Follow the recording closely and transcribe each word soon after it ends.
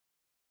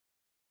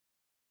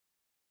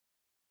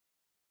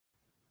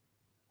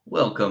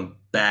Welcome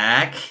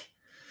back.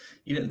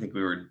 You didn't think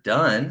we were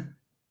done,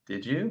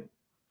 did you?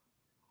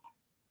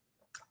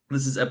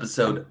 This is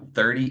episode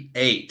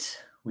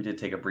 38. We did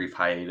take a brief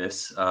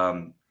hiatus.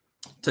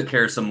 Took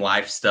care of some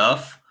life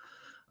stuff.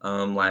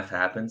 Life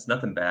happens.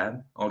 Nothing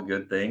bad. All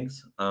good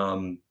things.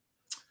 And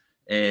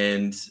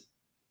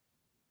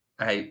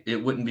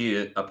it wouldn't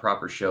be a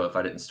proper show if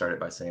I didn't start it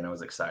by saying I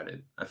was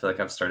excited. I feel like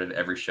I've started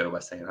every show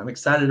by saying I'm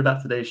excited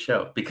about today's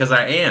show because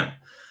I am.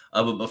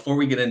 But before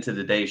we get into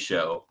today's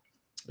show,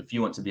 if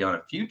you want to be on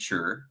a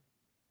future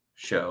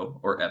show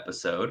or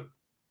episode,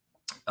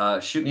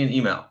 shoot me an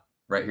email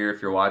right here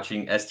if you're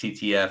watching,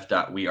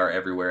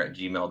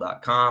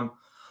 sttf.weareverywhere@gmail.com,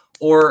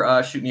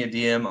 or shoot me a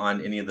DM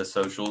on any of the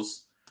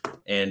socials,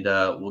 and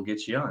we'll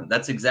get you on.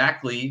 That's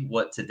exactly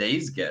what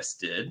today's guest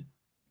did.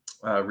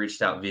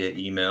 Reached out via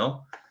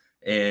email,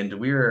 and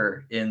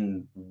we're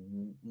in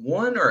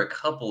one or a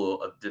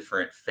couple of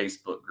different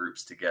Facebook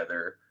groups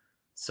together.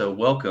 So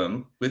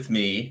welcome with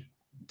me,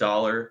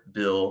 Dollar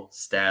Bill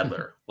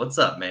Stadler. What's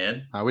up,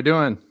 man? How we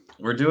doing?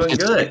 We're doing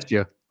good.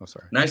 Yeah. Oh,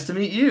 sorry. Nice to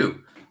meet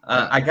you.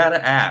 I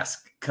gotta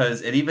ask,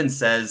 because it even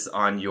says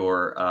on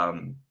your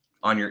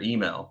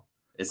email,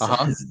 it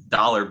says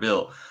Dollar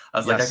Bill. I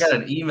was like, I got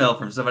an email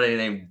from somebody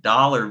named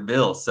Dollar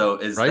Bill. So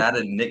is that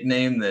a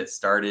nickname that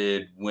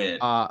started when?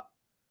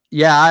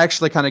 Yeah, I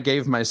actually kind of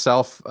gave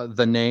myself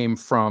the name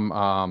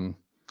from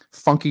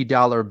Funky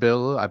Dollar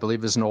Bill, I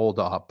believe, is an old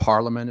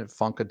Parliament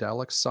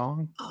Funkadelic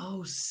song.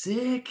 Oh,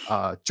 sick.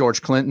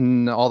 George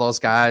Clinton, all those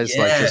guys.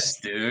 Yes,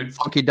 dude.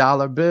 Funky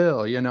Dollar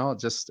Bill,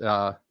 just,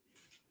 one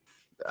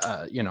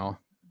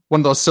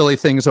of those silly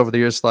things over the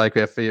years, like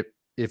if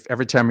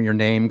every time your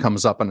name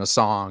comes up in a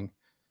song,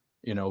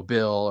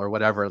 Bill or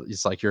whatever,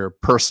 it's like your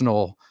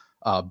personal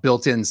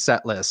built-in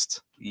set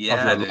list of your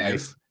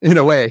life, in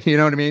a way. You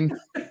know what I mean?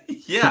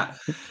 Yeah.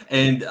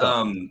 And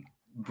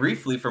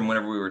briefly, from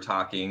whenever we were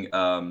talking,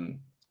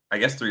 I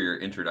guess through your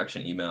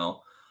introduction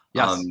email,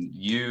 yes.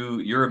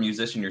 You're a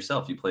musician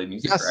yourself. You play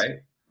music, yes.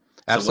 right?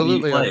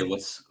 Absolutely. So what do you play?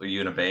 Are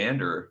you in a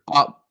band or?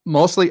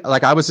 Mostly,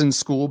 like I was in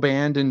school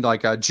band in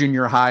like a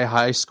junior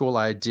high school.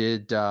 I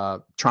did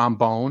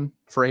trombone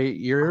for 8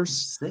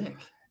 years. Oh, sick.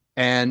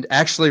 And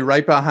actually,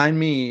 right behind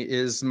me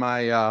is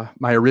my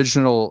my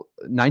original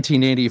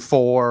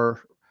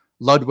 1984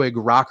 Ludwig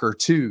Rocker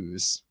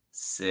 2s.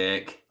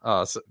 Sick.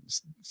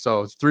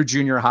 So through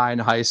junior high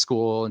and high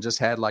school, and just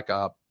had like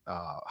a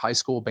high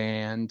school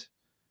band.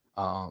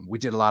 We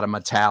did a lot of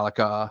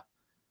Metallica,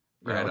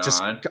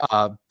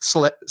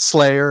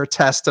 Slayer,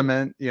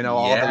 Testament,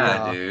 all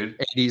the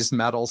 80s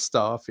metal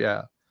stuff.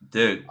 Yeah,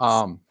 dude.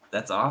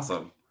 That's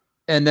awesome.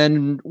 And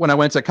then when I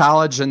went to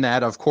college and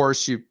that, of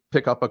course, you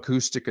pick up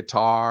acoustic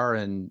guitar,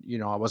 and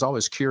I was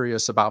always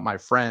curious about my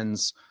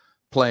friends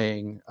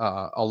playing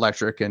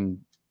electric and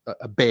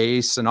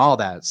bass and all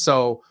that.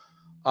 So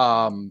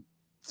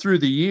through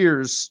the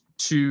years,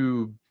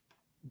 to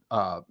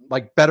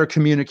like better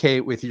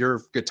communicate with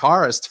your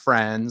guitarist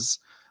friends,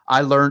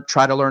 I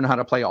try to learn how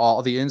to play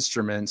all the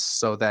instruments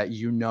so that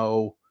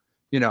how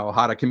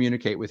to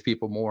communicate with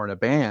people more in a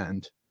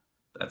band.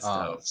 That's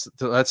dope.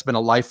 So that's been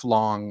a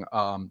lifelong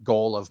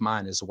goal of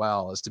mine as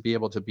well, is to be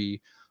able to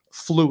be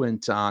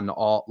fluent on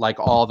all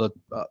the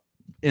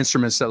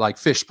instruments that like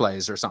Fish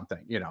plays or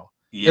something,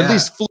 at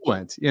least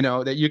fluent,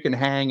 that you can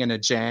hang in a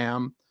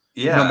jam,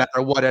 no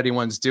matter what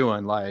anyone's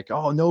doing. Like,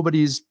 oh,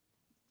 nobody's,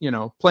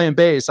 playing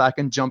bass, I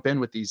can jump in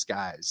with these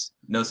guys.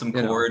 Know some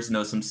chords,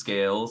 know some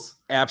scales.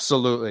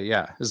 Absolutely.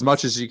 Yeah. As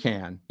much as you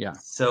can. Yeah.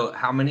 So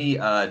how many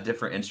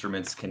different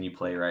instruments can you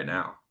play right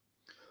now?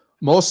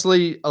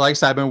 Mostly, like I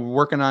said, I've been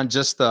working on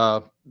just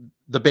the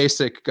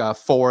basic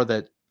 4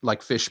 that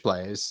like Fish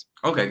plays.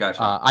 Okay,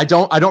 gotcha. I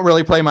don't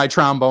really play my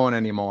trombone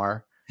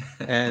anymore,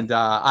 and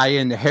I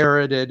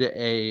inherited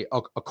a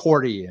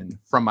accordion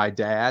from my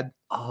dad.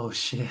 Oh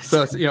shit!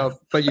 So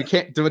but you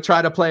can't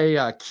try to play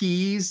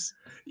keys.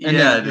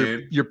 And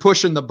dude, you're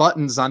pushing the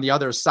buttons on the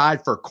other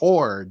side for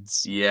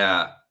chords.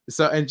 Yeah.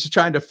 So and just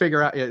trying to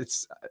figure out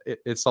it's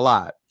a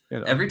lot.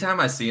 Every time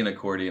I see an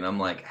accordion, I'm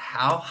like,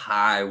 how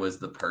high was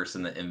the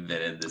person that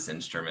invented this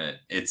instrument?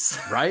 It's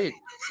right.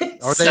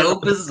 It's so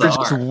bizarre.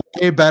 Just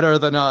way better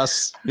than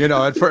us,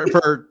 and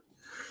for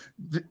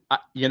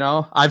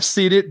I've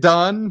seen it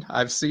done.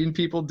 I've seen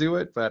people do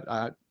it, but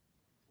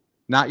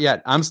not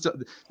yet. I'm still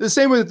the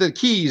same with the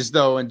keys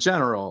though, in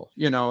general,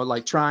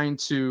 like trying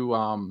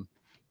to,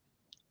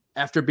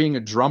 after being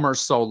a drummer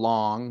so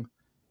long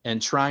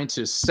and trying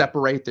to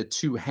separate the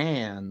two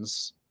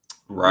hands,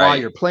 while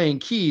you're playing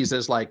keys,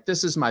 is like,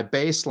 this is my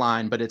bass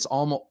line, but it's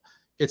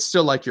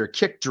still like your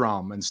kick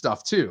drum and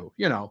stuff too,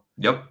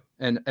 Yep.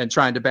 And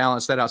trying to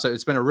balance that out. So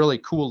it's been a really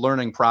cool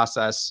learning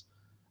process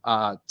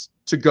to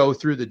go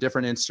through the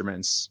different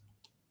instruments.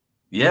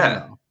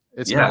 Yeah.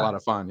 It's been a lot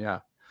of fun. Yeah.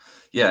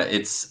 Yeah.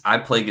 I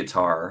play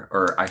guitar,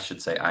 or I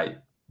should say I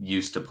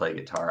used to play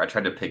guitar. I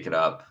tried to pick it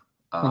up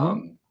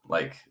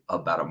like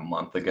about a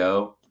month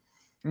ago.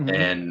 Mm-hmm.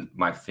 And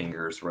my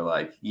fingers were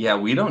like, yeah,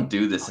 we don't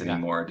do this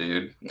anymore,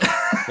 dude.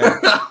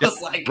 I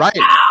was like, right.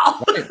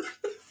 ow! Right.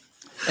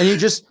 And you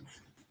just,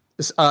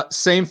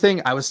 Same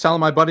thing. I was telling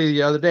my buddy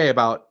the other day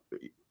about,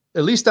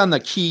 at least on the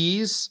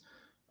keys,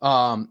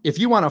 if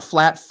you want a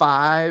flat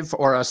 5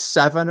 or a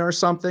 7 or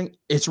something,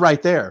 it's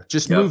right there.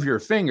 Just move your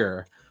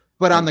finger.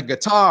 But on the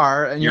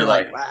guitar, and you're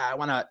like, I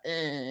want to,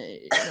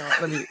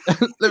 let me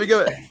let me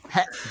go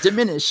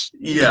diminish.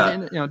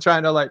 Yeah,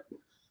 trying to like.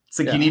 It's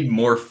like you need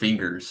more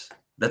fingers.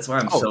 That's why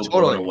I'm so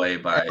blown away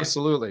by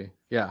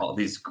all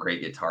these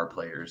great guitar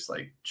players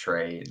like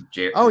Trey and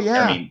Jerry. Oh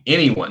yeah, I mean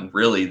anyone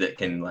really that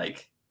can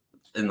like.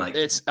 And like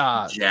it's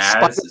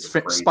jazz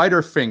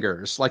spider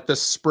fingers, like the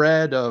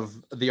spread of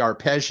the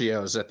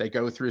arpeggios that they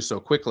go through so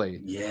quickly.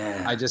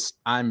 Yeah,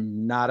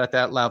 I'm not at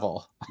that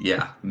level.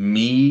 Yeah,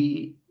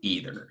 me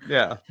either.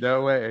 Yeah,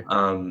 no way.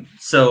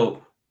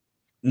 So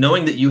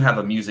knowing that you have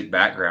a music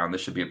background,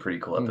 this should be a pretty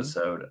cool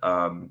episode.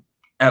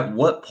 At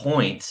what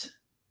point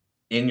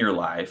in your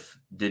life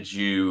did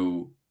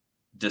you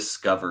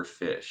discover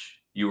Phish?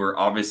 You were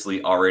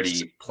obviously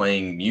already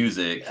playing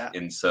music,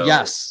 and so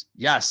yes,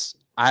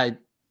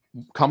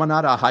 coming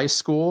out of high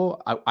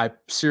school, I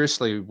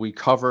seriously, we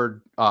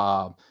covered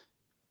all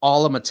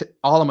of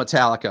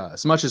Metallica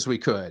as much as we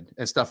could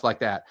and stuff like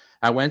that.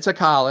 I went to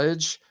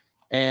college,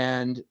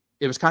 and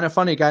it was kind of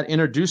funny. It got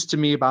introduced to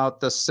me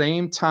about the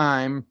same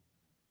time,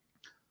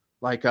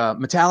 like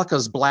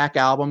Metallica's Black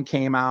Album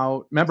came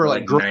out. Remember,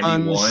 like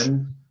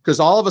grunge? Because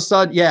all of a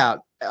sudden,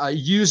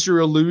 Use Your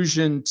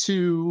Illusion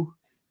 2,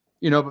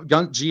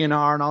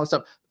 GNR and all that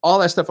stuff. All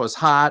that stuff was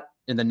hot.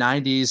 In the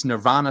 90s,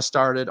 Nirvana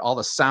started, all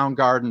the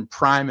Soundgarden,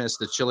 Primus,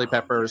 the Chili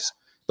Peppers,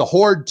 the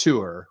Horde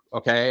tour,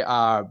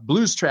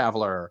 Blues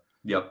Traveler,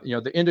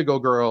 the Indigo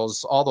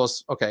Girls, all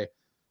those. Okay.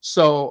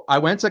 So I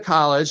went to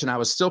college and I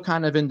was still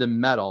kind of into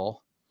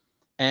metal.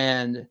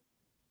 And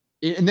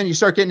then you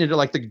start getting into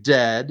like the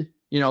Dead,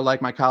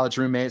 like my college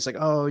roommates, like,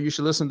 oh, you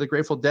should listen to the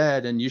Grateful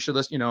Dead and you should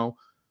listen,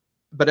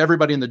 but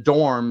everybody in the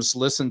dorms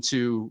listened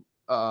to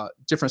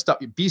different stuff.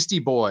 Beastie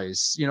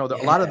Boys, a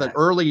lot of the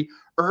early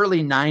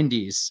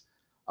 90s.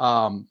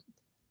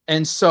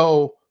 And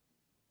so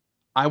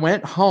I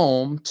went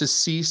home to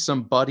see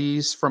some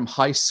buddies from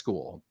high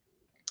school,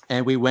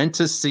 and we went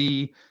to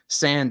see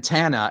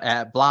Santana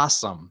at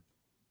Blossom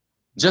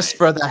just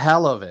for the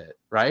hell of it.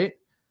 Right.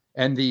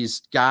 And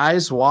these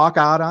guys walk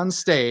out on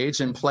stage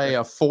and play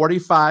a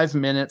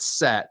 45-minute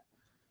set,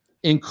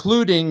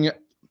 including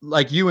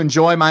like You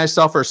Enjoy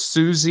Myself or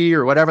Susie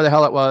or whatever the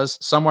hell it was.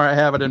 Somewhere I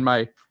have it in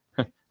I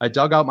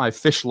dug out my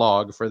Phish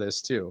log for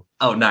this too.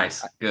 Oh,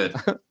 nice. Good.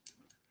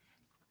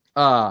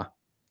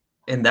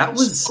 And that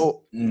was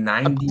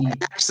 90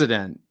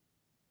 accident.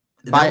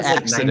 By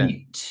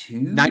accident.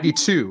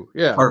 92.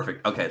 Yeah.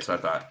 Perfect. Okay, that's what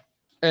I thought.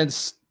 And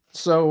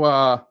so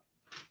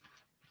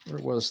where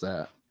was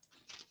that?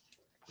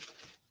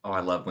 Oh, I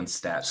love when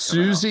stats.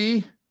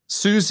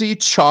 Susie,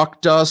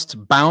 Chalk Dust,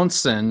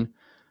 Bouncin',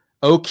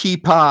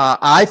 Okipa.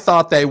 I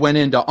thought they went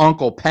into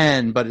Uncle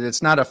Pen, but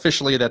it's not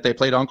officially that they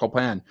played Uncle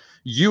Pen.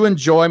 You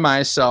Enjoy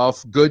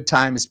Myself, Good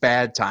Times,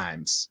 Bad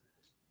Times.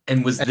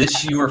 And was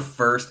this your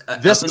first?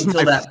 This is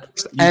my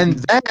first.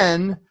 And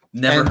then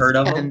never heard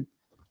of them?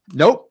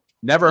 Nope,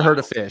 never heard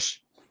of Phish.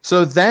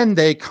 So then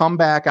they come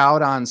back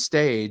out on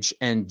stage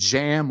and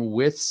jam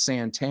with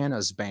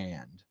Santana's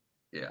band.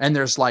 Yeah. And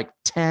there's like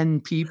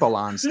 10 people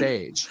on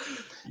stage.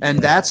 And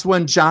that's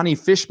when Johnny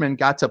Fishman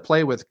got to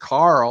play with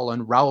Carl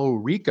and Raul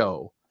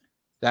Rico.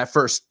 That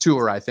first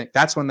tour, I think.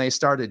 That's when they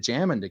started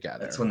jamming together.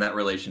 That's when that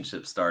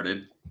relationship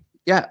started.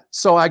 Yeah.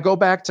 So I go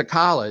back to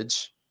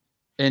college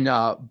in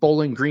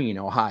Bowling Green,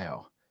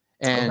 Ohio.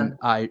 And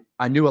I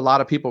knew a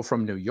lot of people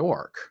from New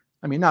York.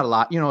 I mean, not a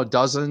lot, a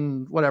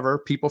dozen, whatever,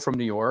 people from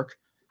New York.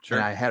 Sure.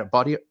 And I had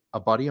a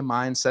buddy of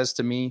mine says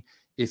to me,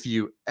 if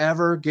you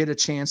ever get a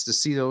chance to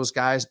see those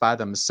guys by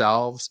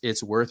themselves,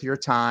 it's worth your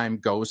time.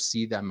 Go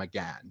see them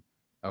again.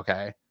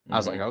 Okay. I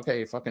was like,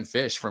 okay, fucking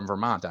Phish from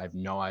Vermont. I have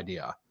no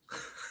idea.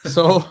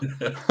 So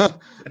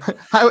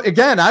I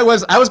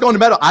was going to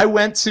metal. I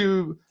went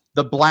to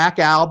the Black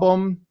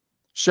Album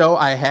show.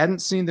 I hadn't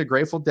seen the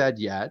Grateful Dead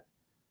yet.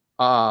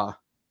 I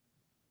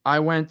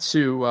went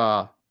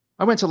to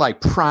like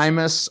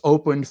Primus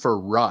opened for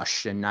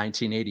Rush in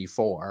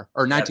 1984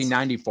 or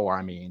 1994.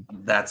 I mean,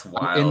 that's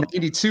wild. In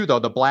 92 though,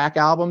 the Black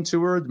Album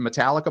tour,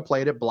 Metallica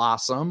played at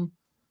Blossom.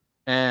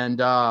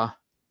 And, I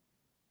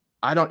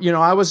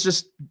was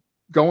just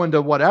going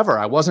to whatever.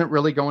 I wasn't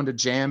really going to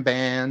jam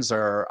bands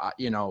or,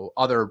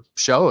 other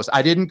shows.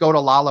 I didn't go to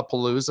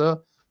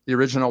Lollapalooza, the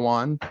original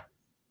one.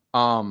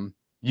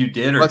 You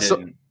did or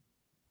didn't?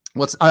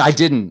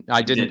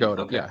 I didn't go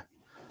to,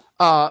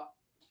 yeah.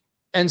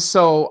 And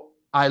so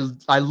I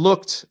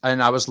looked,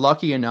 and I was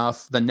lucky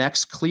enough, the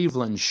next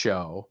Cleveland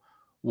show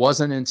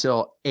wasn't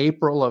until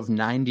April of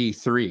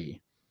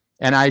 93.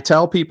 And I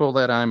tell people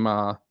that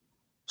I'm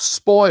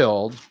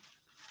spoiled,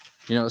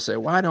 say,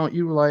 why don't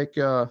you like,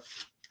 why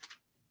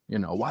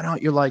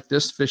don't you like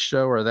this Phish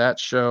show or that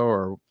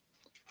show?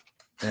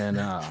 And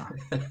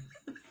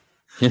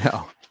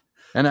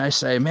I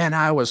say, man,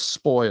 I was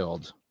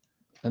spoiled.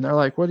 And they're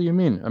like, what do you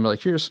mean? I'm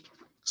like,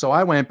 so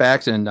I went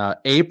back in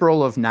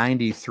April of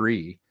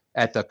 93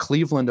 at the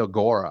Cleveland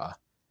Agora.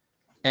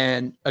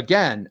 And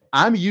again,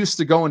 I'm used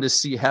to going to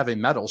see heavy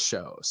metal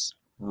shows.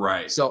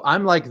 Right. So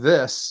I'm like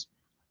this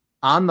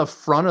on the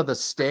front of the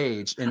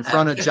stage in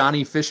front of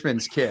Johnny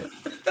Fishman's kit,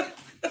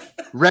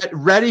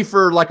 ready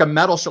for like a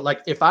metal show.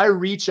 Like if I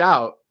reach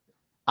out,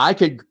 I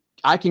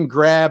can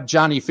grab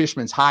Johnny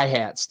Fishman's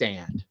hi-hat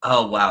stand.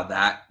 Oh, wow.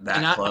 That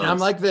and close. I'm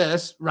like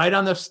this right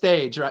on the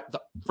stage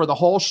for the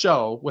whole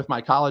show with my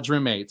college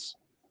roommates.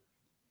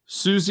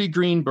 Susie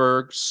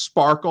Greenberg,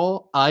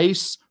 Sparkle,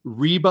 Ice,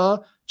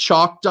 Reba,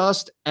 Chalk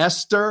Dust,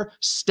 Esther,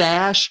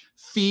 Stash,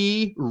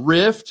 Fee,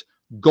 Rift,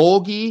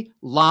 Golgi,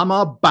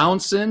 Llama,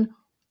 Bouncin',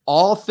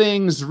 All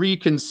Things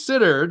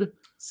Reconsidered,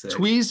 Sick.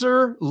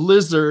 Tweezer,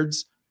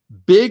 Lizards,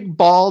 Big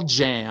Ball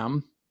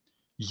Jam,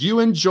 You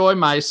Enjoy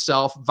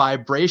Myself,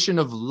 Vibration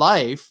of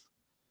Life,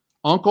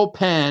 Uncle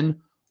Pen,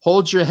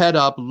 Hold Your Head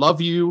Up, Love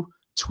You,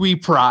 Twee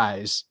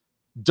Prize,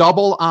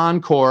 Double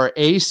Encore,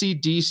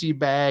 AC/DC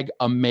Bag,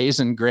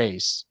 Amazing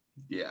Grace.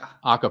 Yeah.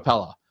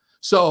 Acapella.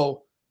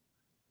 So,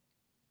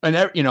 and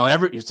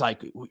it's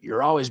like,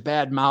 you're always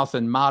bad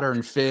mouthing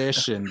Modern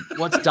Fish and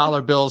what's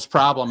Dollar Bill's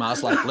problem? I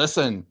was like,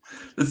 listen,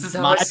 this is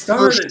how I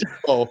started.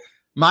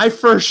 My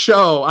first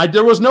show,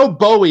 there was no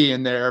Bowie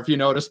in there, if you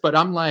noticed, but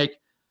I'm like,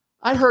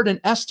 I heard an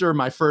Esther,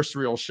 my first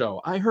real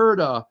show. I heard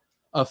a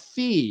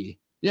Fee,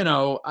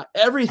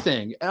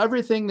 everything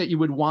that you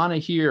would want to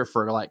hear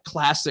for like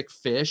classic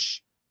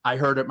Fish. I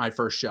heard at my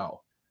first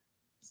show.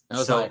 I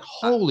was like,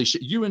 holy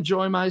shit, You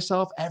Enjoy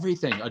Myself,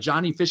 everything. A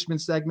Johnny Fishman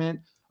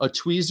segment, a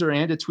Tweezer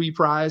and a Twee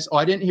Prize. Oh,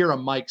 I didn't hear a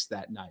Mike's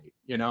that night,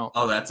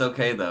 Oh, that's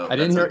okay though. I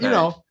didn't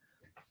hear,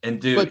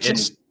 And dude,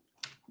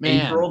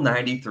 April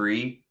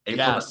 93,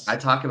 yes. I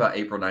talk about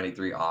April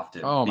 93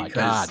 often. Oh my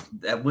God.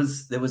 It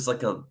was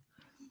like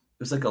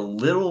a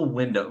little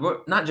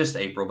window, not just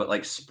April, but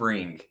like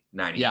spring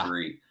 93.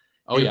 Yeah.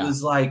 Oh, it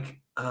was like,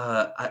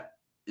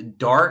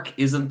 dark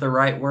isn't the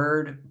right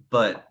word,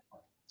 but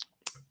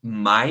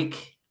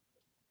Mike,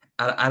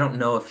 I don't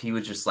know if he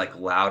was just like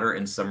louder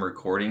in some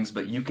recordings,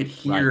 but you could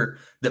hear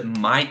that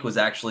Mike was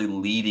actually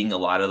leading a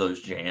lot of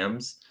those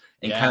jams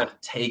and kind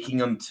of taking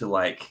them to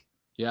like,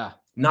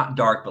 not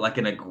dark, but like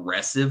an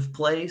aggressive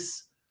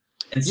place.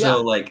 And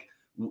so like,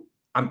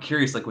 I'm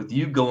curious, like with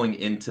you going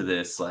into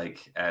this,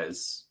 like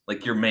as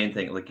like your main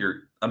thing, like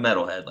you're a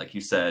metalhead, like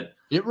you said,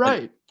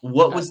 right. Like,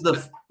 what was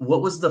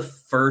the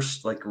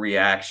first like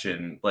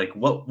reaction? Like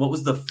what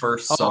was the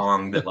first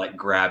song that like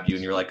grabbed you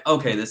and you're like,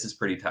 okay, this is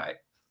pretty tight?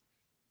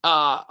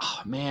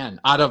 Man,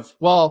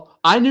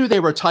 I knew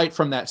they were tight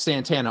from that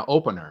Santana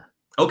opener.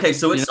 Okay,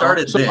 so it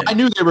started then. So I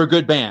knew they were a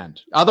good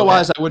band.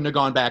 Otherwise, I wouldn't have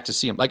gone back to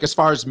see them. Like as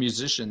far as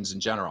musicians in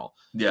general,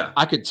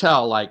 I could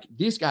tell like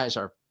these guys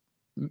are.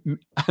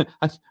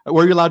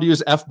 Were you allowed to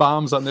use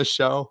F-bombs on this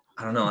show?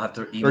 I don't know. I'll have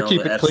to email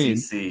keep the it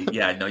FCC. clean.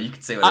 Yeah, no, you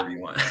can say whatever you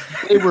want.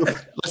 They were.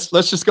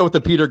 Let's just go with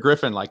the Peter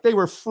Griffin. Like they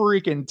were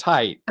freaking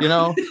tight,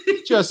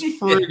 just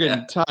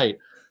freaking tight.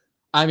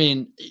 I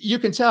mean, you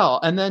can tell.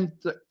 And then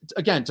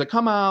again, to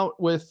come out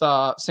with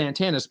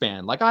Santana's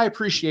band, like I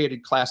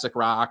appreciated classic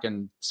rock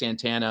and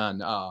Santana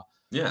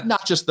and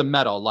not just the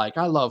metal. Like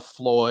I love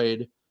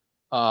Floyd.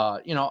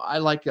 I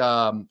like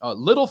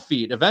Little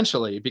Feat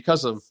eventually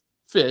because of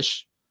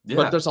Fish. Yeah.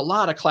 But there's a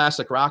lot of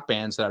classic rock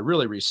bands that I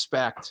really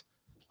respect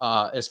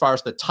as far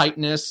as the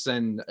tightness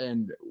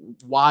and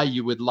why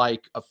you would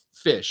like a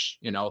Fish,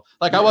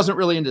 like I wasn't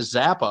really into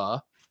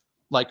Zappa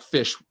like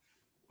Fish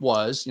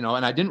was,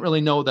 and I didn't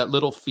really know that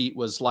Little Feat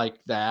was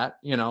like that,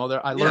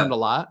 I learned a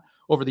lot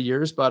over the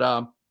years,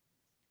 but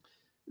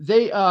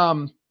it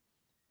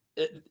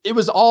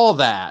was all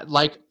that.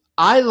 Like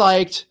I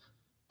liked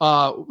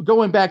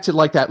going back to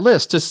like that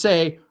list to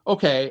say,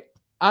 okay,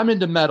 I'm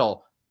into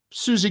metal.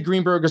 Susie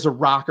Greenberg is a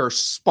rocker.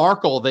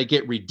 Sparkle, they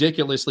get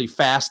ridiculously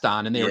fast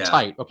on, and they are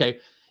tight. Okay.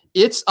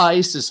 It's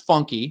Ice is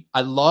funky.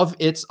 I love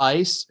It's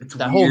Ice. It's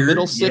that weird. Whole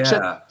middle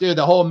section. Dude,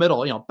 the whole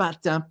middle,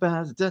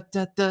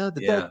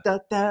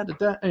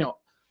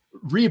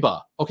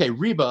 Reba. Okay,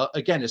 Reba,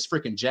 again, is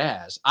freaking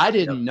jazz. I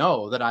didn't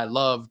know that I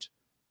loved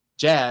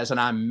jazz, and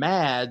I'm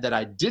mad that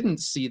I didn't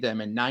see them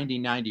in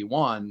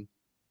 1991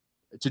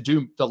 to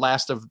do the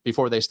last of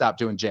before they stopped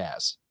doing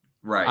jazz.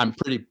 Right. I'm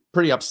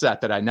pretty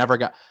upset that I never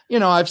got,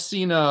 I've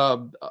seen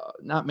not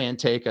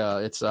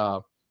Manteca, it's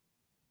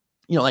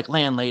like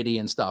Landlady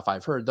and stuff.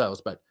 I've heard those,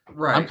 but I'm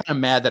kind of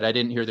mad that I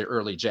didn't hear the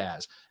early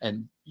jazz.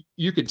 And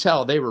you could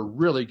tell they were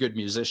really good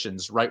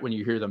musicians right when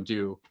you hear them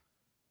do,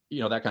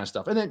 that kind of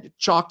stuff. And then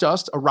Chalk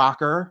Dust, a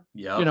rocker,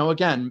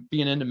 again,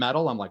 being into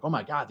metal, I'm like, oh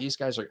my God, these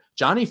guys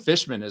Johnny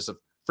Fishman is a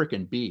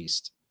freaking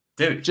beast.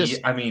 Dude,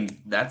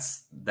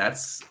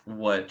 that's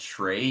what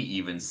Trey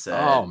even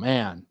said. Oh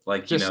man.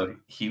 Like,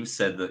 he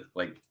said that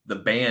like the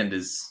band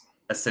is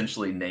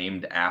essentially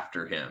named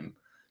after him.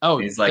 Oh,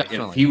 he's like,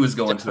 if he was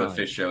going to a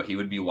Fish show, he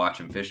would be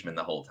watching Fishman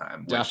the whole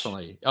time.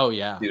 Definitely. Oh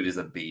yeah. Dude is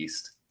a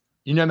beast.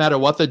 No matter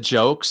what the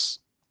jokes,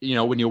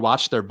 when you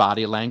watch their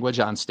body language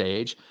on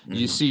stage,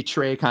 you see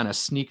Trey kind of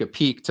sneak a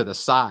peek to the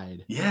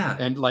side. Yeah.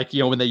 And like,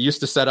 when they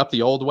used to set up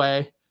the old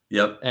way.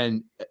 Yep.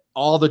 And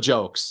all the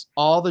jokes,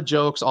 all the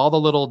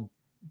little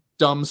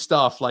dumb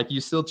stuff. Like you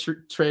still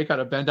Trey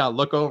kind of bend down,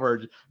 look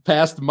over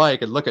past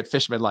Mike and look at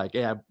Fishman like,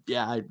 yeah,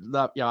 I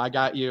love, I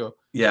got you.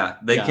 Yeah,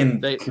 they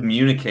can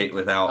communicate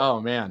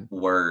without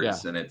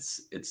words, yeah. and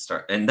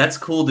and that's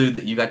cool, dude,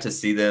 that you got to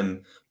see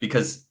them,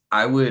 because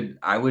I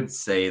would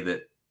say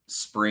that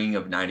spring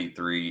of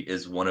 '93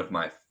 is one of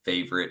my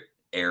favorite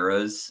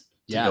eras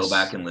to go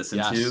back and listen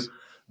to,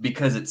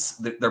 because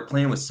they're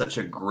playing with such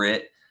a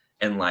grit,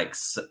 and like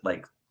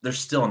they're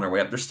still on their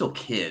way up. They're still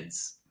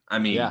kids. I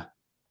mean,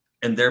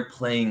 and they're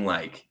playing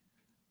like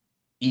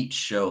each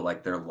show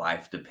like their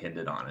life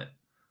depended on it.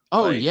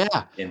 Oh, like,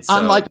 yeah. And so,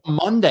 on like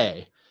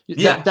Monday.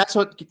 Yeah. That's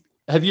what.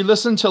 Have you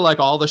listened to like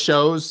all the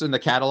shows in the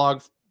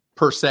catalog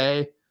per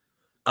se?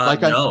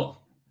 No.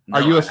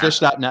 Are you a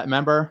Fish.net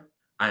member?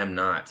 I am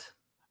not.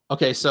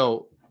 Okay.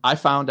 So I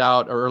found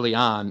out early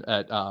on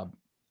at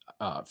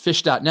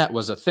Fish.net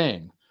was a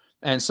thing.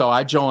 And so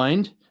I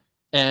joined,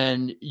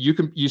 and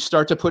you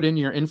start to put in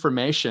your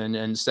information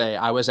and say,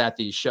 I was at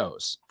these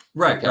shows.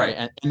 Right. Okay?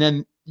 Right. And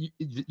then,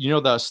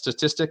 the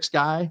statistics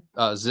guy,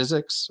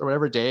 Zizix or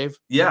whatever, Dave.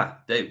 Yeah.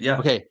 Dave. Yeah.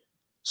 Okay.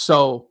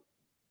 So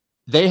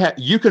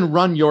you can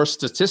run your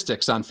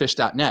statistics on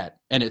Fish.net,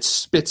 and it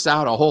spits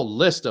out a whole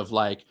list of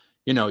like,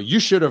 you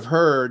should have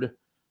heard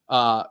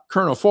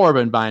Colonel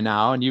Forbin by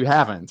now, and you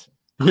haven't,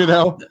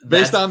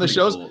 based on the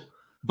shows. Cool.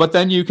 But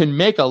then you can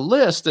make a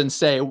list and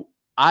say,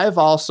 I've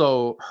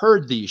also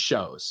heard these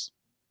shows.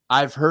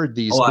 I've heard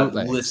these bootlegs.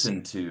 I've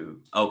listened to.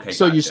 Okay.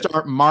 So you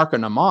start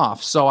marking them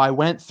off. So I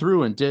went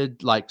through and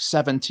did like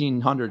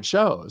 1,700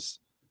 shows.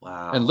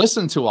 Wow. And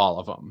listened to all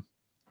of them.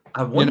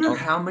 I wonder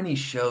how many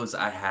shows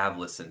I have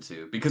listened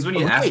to, because when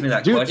you asked me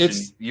that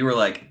question, you were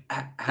like,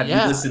 have you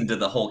listened to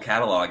the whole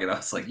catalog? And I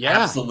was like,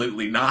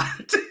 absolutely not.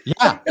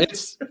 Yeah,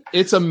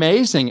 it's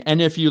amazing.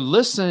 And if you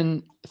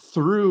listen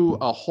through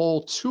a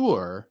whole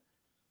tour,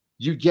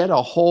 you get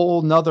a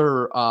whole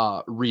nother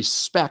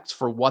respect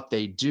for what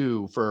they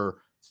do for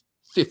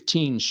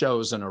 15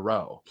 shows in a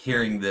row.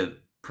 Hearing the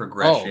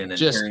progression and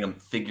hearing them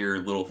figure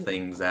little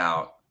things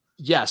out.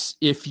 Yes.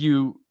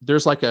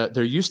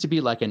 There used to be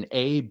like an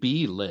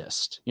A-B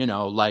list,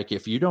 like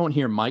if you don't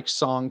hear Mike's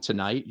song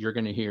tonight, you're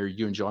going to hear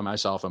You Enjoy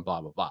Myself and blah,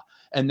 blah, blah.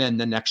 And then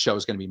the next show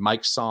is going to be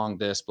Mike's song,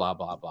 this, blah,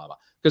 blah, blah, blah.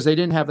 Because they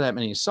didn't have that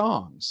many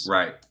songs.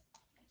 Right.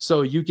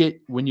 So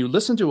when you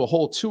listen to a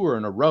whole tour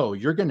in a row,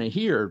 you're going to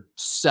hear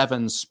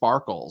 7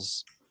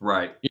 Sparkles.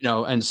 Right.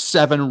 And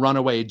 7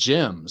 Runaway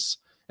Jims.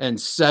 And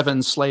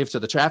 7 Slave to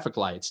the Traffic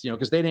Lights,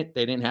 because they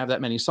didn't have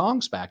that many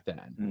songs back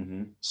then.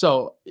 Mm-hmm.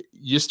 So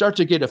you start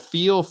to get a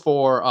feel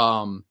for,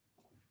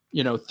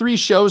 3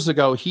 shows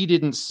ago, he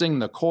didn't sing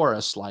the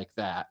chorus like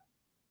that,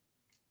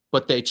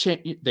 but they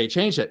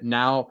changed it.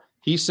 Now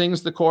he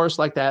sings the chorus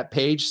like that.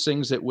 Paige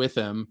sings it with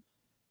him,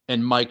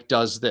 and Mike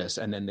does this,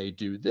 and then they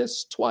do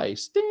this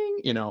twice. Ding,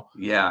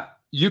 Yeah.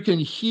 You can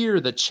hear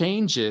the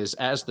changes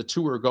as the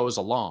tour goes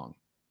along.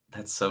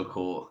 That's so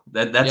cool.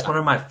 That's one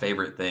of my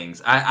favorite things.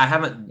 I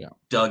haven't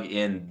dug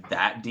in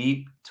that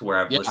deep to where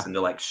I've listened to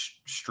like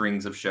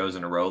strings of shows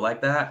in a row like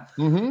that.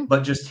 Mm-hmm.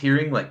 But just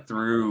hearing like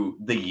through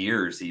the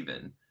years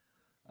even.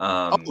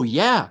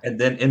 And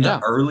then in the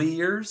early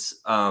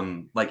years,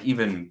 like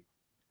even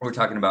we're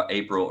talking about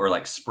April or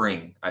like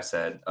spring, I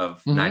said,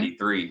 of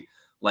 '93,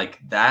 like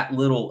that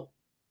little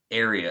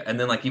area. And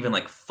then like even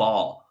like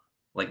fall,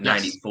 like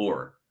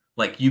 '94,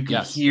 like you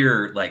can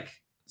hear like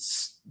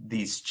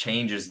these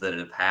changes that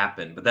have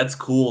happened. But that's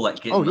cool,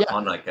 like getting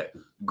on like a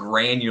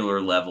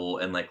granular level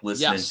and like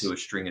listening to a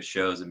string of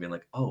shows and being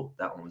like, oh,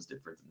 that one was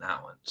different than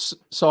that one.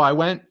 So I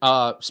went,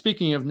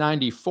 speaking of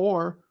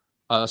 '94,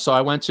 so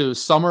I went to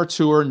Summer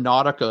Tour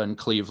Nautica in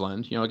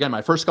Cleveland. Again,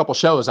 my first couple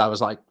shows, I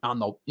was like on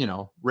the,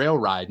 rail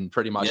riding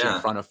pretty much in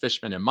front of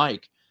Fishman and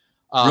Mike.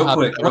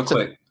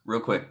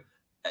 Real quick.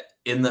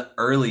 In the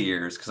early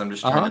years, because I'm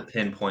just trying to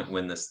pinpoint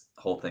when this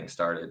whole thing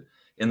started.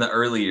 In the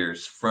early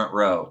years, front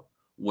row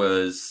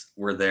were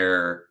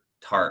there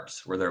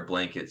tarps, were there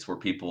blankets, were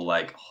people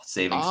like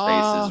saving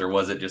spaces, or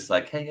was it just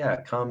like, hey,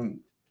 come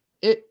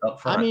up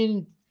front? I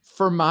mean,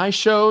 for my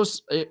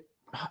shows,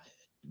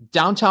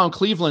 downtown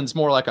Cleveland's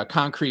more like a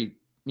concrete,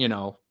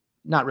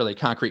 not really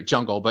concrete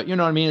jungle, but you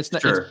know what I mean? It's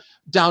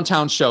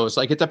downtown shows.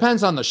 Like it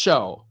depends on the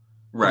show,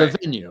 the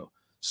venue.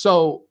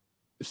 So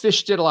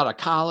Fish did a lot of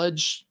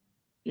college,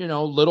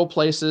 little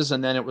places.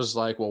 And then it was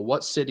like, well,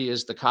 what city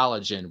is the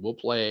college in? We'll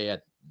play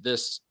at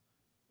this,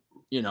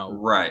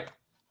 Right.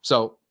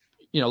 So,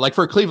 like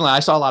for Cleveland, I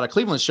saw a lot of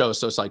Cleveland shows.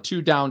 So it's like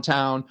 2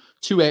 downtown,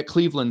 2 at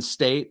Cleveland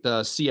State,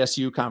 the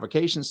CSU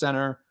Convocation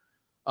Center,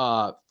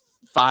 5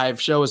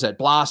 shows at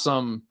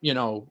Blossom.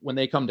 When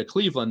they come to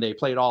Cleveland, they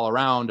played all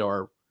around.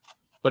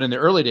 But in the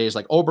early days,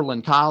 like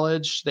Oberlin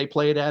College, they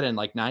played at in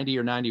like 90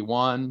 or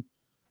 91.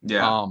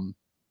 Yeah.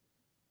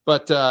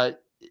 But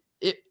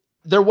it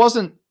was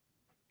a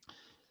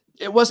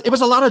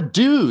lot of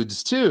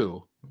dudes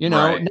too.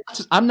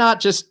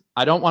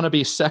 I don't want to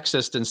be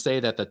sexist and say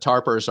that the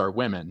tarpers are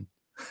women.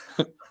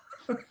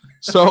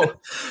 So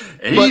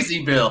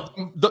easy, Bill.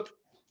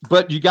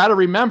 But you got to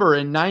remember,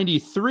 in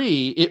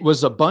 '93, it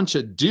was a bunch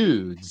of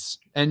dudes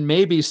and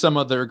maybe some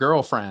of their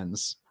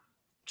girlfriends.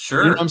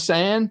 Sure. You know what I'm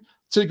saying?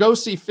 To go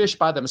see Fish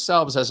by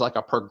themselves as like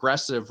a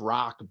progressive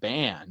rock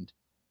band,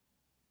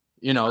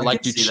 you know, I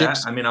like can see that.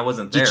 I mean, I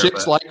wasn't do there,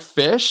 chicks but like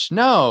Fish?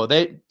 No,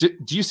 do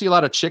you see a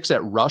lot of chicks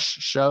at Rush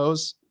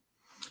shows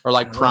or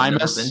like I don't know, I've never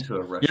Primus? been to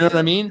a Rush You know what I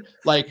show. mean?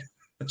 Like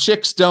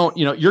chicks don't,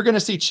 you know, you're going to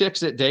see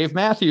chicks at Dave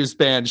Matthews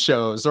Band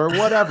shows or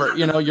whatever.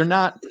 You know, you're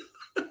not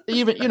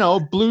even, you know,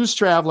 Blues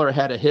Traveler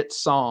had a hit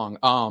song.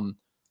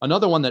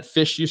 Another one that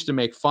Fish used to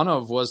make fun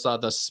of was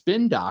the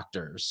Spin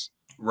Doctors.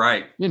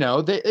 Right. You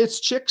know, it's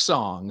chick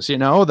songs, you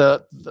know,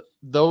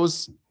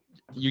 those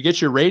you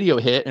get your radio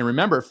hit. And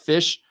remember,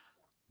 Fish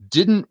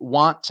didn't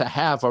want to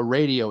have a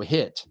radio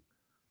hit.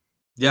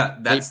 Yeah,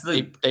 that's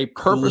they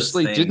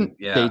purposely thing.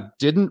 they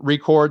didn't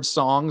record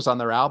songs on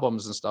their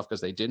albums and stuff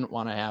because they didn't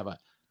want to have a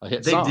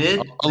hit song.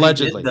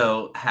 Allegedly. They did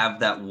though have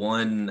that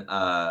one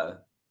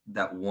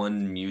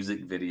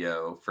music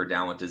video for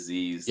Down with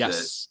Disease.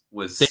 Yes, that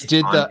was they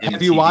did on the MTV.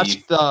 Have you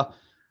watched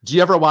do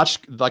you ever watch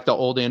like the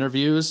old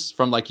interviews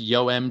from like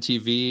Yo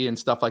MTV and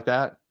stuff like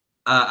that?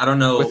 I don't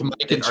know. With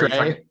Mike and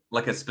Trey,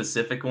 like a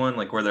specific one,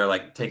 like where they're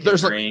like taking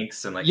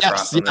drinks and like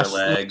crossing their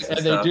legs,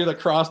 and they do the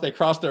cross. They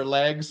cross their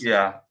legs,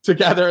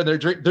 together.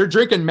 And they're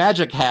drinking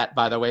Magic Hat.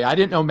 By the way, I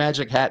didn't know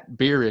Magic Hat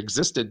beer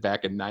existed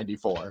back in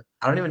 '94.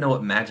 I don't even know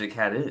what Magic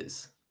Hat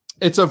is.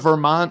 It's a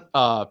Vermont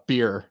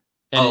beer.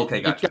 And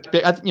okay, gotcha.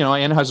 You know,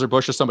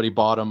 Anheuser-Busch or somebody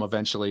bought them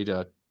eventually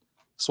to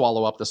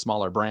swallow up the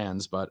smaller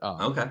brands, but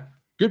okay,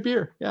 good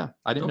beer. Yeah,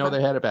 I didn't know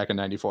they had it back in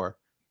 '94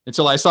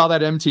 until I saw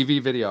that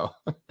MTV video.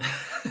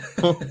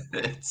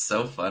 It's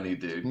so funny,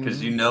 dude,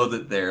 because you know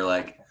that they're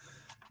like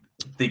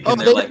thinking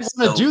they're like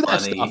so do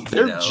funny. That stuff.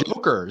 They're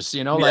jokers,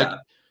 you know. Like,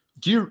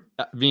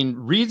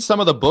 read some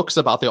of the books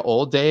about the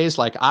old days?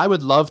 Like, I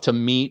would love to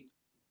meet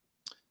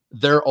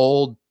their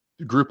old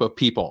group of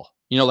people.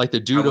 You know, like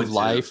the Dude of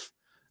Life.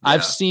 Yeah.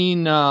 I've seen,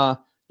 you know,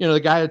 the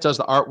guy that does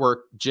the artwork,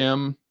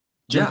 Jim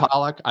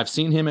Pollock. I've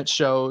seen him at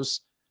shows.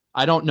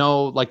 I don't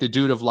know, like the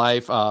Dude of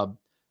Life.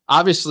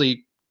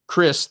 Obviously,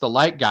 Chris, the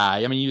light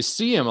guy. I mean, you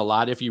see him a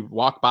lot if you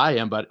walk by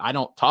him, but I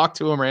don't talk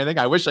to him or anything.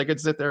 I wish I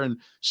could sit there and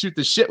shoot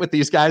the shit with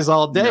these guys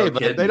all day,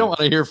 but they don't want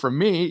to hear from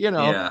me, you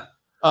know.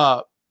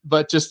 Yeah.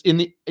 But just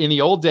in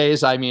the old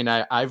days, I mean,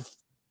 I've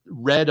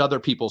read other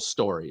people's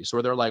stories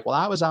where they're like, well,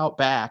 I was out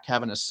back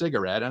having a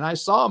cigarette and I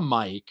saw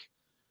Mike,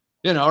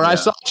 you know, or I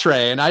saw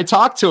Trey and I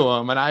talked to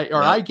him and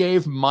I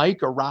gave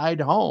Mike a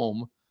ride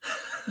home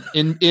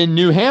in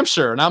New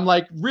Hampshire. And I'm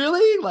like,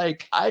 really?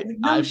 Like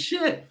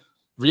shit.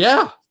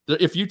 Yeah.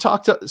 If you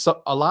talk to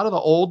a lot of the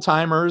old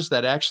timers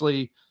that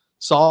actually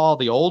saw all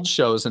the old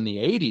shows in the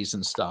 80s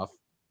and stuff.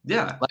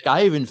 Yeah. Like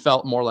I even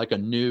felt more like a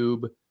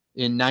noob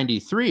in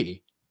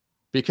 93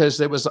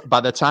 because it was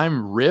by the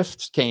time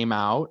Rift came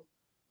out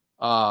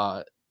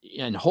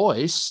and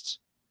Hoist,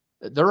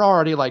 they're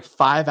already like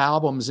 5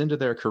 albums into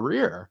their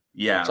career.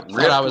 Yeah. So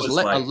I was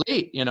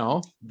late, you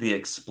know, the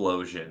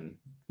explosion,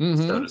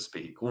 so to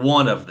speak.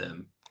 One of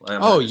them.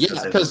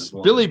 Because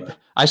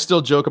I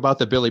still joke about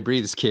the Billy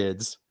Breathes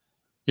kids.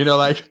 You know,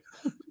 like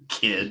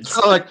kids.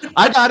 So like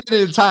I got it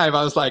in time.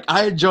 I was like,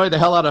 I enjoy the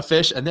hell out of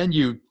Fish, and then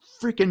you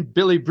freaking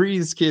Billy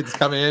Breathes kids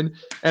come in,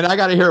 and I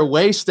got to hear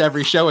Waste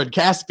every show in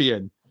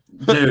Caspian,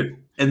 dude.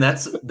 And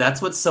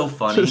that's what's so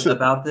funny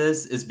about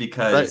this is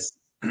because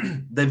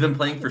they've been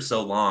playing for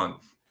so long,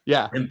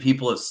 and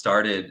people have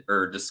started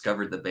or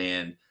discovered the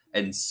band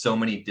in so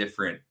many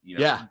different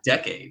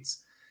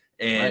decades,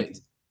 and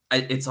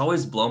it's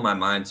always blown my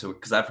mind to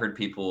because I've heard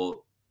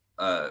people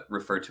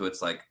refer to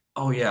it's like,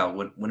 oh yeah,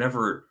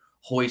 whenever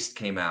Hoist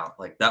came out,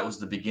 like that was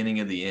the beginning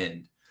of the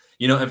end,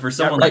 you know. And for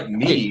someone like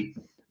me,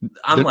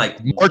 I'm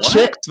like, more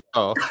chicks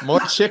though.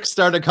 More chicks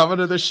started coming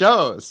to the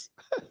shows.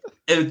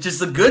 It's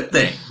just a good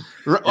thing.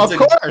 Of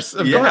course.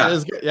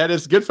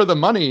 It's good for the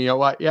money. You know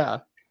what? Yeah,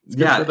 it's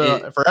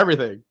good for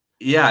everything.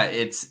 Yeah,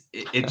 it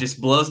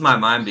just blows my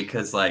mind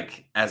because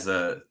like as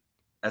a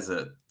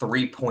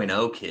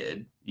 3.0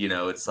 kid, you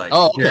know, it's like,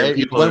 oh,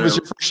 okay. When was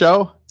your first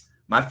show?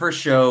 My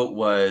first show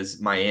was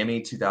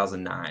Miami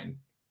 2009.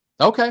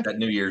 Okay. That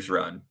New Year's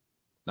run.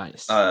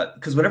 Nice.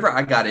 Because whenever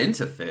I got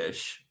into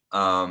Fish,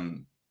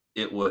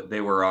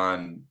 they were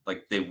on,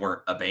 like, they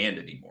weren't a band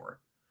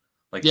anymore.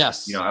 Like,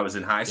 yes. You know, I was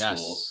in high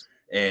school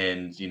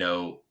and, you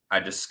know,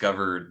 I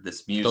discovered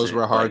this music. Those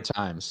were hard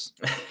times.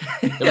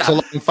 It was a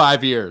long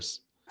 5 years.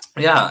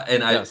 Yeah.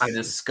 And I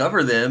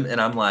discover them and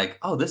I'm like,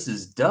 oh, this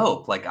is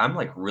dope. Like, I'm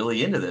like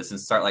really into this and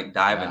start like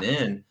diving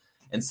in.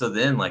 And so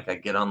then, like, I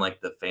get on,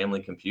 like, the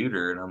family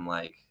computer, and I'm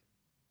like,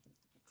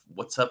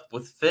 what's up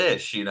with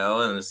Fish, you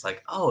know? And it's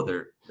like, oh,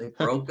 they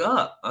broke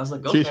up. I was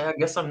like, okay, I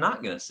guess I'm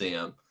not going to see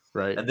them.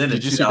 Right. And then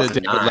did you see the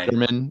David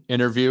Letterman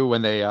interview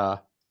when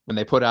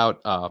they put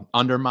out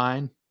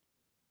Undermine?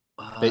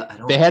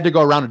 They had to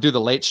go around and do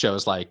the late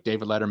shows, like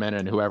David Letterman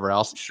and whoever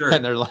else. Sure.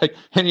 And they're like,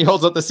 and he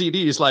holds up the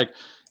CD. He's like,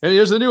 and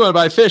here's a new one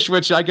by Fish,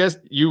 which I guess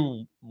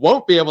you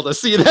won't be able to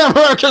see them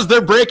because they're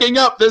breaking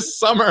up this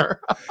summer.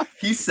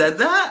 He said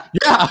that?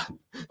 Yeah.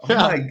 Oh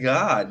my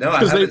God. No,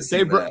 I haven't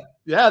seen that.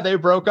 Yeah, they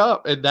broke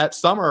up in that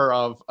summer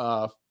of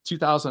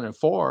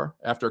 2004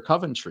 after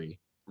Coventry.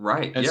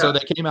 Right. And so Yeah.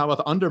 they came out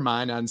with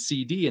Undermine on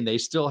CD, and they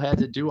still had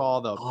to do all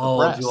the Oh,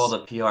 do all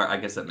press. the PR. I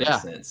guess that makes Yeah.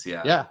 sense.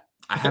 Yeah. Yeah.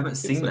 I haven't It's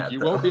seen like, that you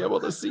though. won't be able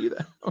to see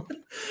that.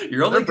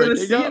 You're only They're going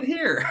to breaking see it up.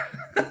 here.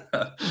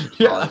 Oh,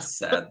 Yeah. that's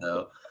sad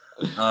though.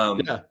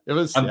 Um, Yeah. It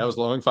was I'm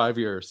long 5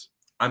 years.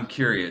 I'm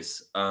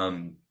curious.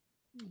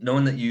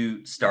 Knowing that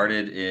you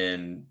started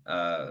in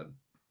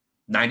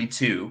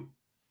 92,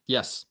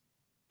 Yes.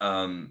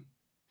 um,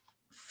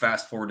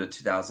 fast forward to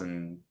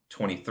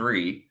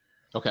 2023,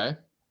 Okay.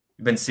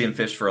 you've been seeing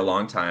Fish for a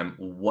long time.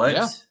 What,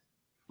 Yeah.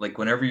 like,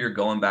 whenever you're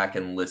going back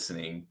and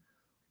listening,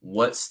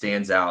 what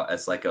stands out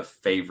as like a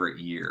favorite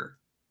year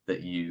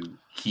that you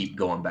keep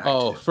going back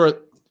Oh, to?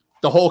 for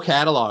the whole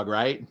catalog,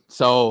 right?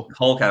 So,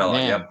 Whole catalog.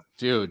 man, Yep.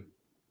 dude,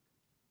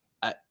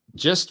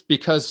 just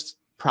because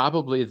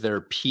probably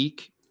their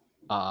peak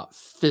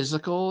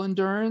physical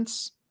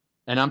endurance,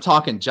 and I'm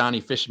talking Johnny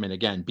Fishman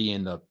again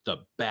being the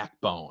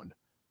backbone.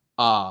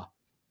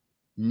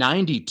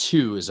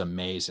 92 is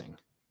amazing.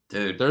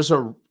 Dude. There's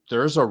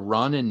a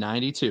run in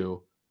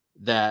 92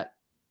 that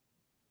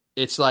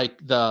it's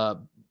like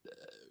the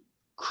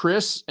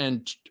Chris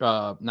and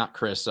not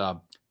Chris,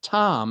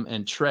 Tom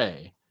and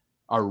Trey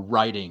are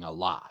writing a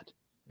lot.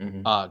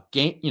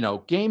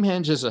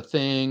 Gamehenge is a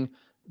thing.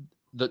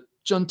 The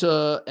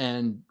Junta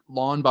and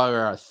Lawnbauer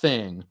are a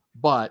thing,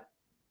 but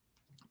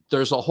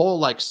there's a whole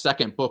like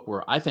second book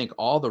where I think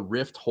all the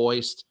Rift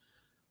Hoist,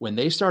 when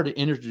they started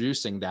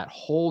introducing that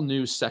whole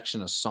new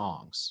section of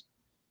songs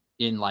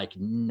in like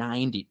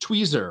 90,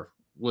 Tweezer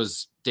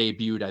was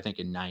debuted, I think,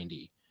 in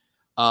 90.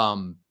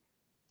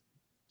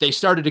 They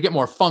started to get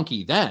more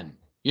funky then,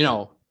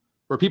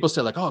 where people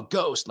say like, oh,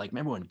 Ghost, like,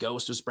 remember when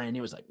Ghost was brand new?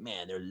 It was like,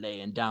 man, they're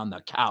laying down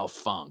the cow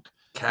funk.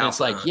 And it's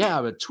like,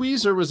 yeah, but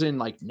Tweezer was in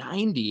like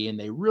 90 and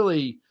they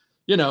really,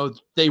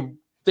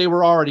 they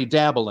were already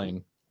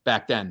dabbling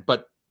back then.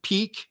 But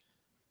peak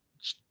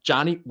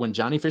when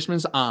Johnny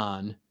Fishman's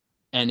on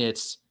and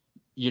it's,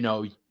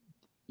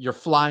 you're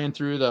flying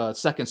through the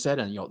second set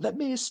and let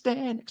me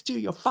stand next to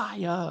your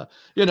fire,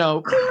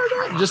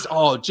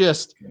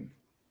 just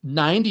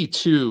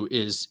 92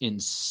 is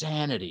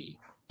insanity.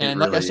 And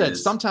like I said,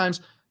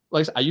 sometimes,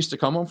 like I used to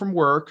come home from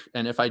work,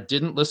 and if I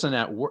didn't listen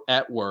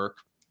at work,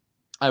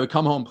 I would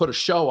come home, put a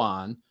show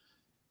on,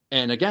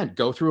 and again,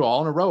 go through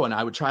all in a row. And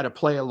I would try to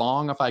play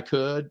along if I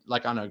could,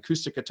 like on an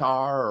acoustic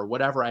guitar or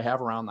whatever I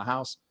have around the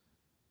house,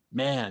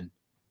 man.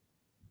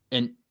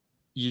 And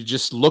you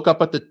just look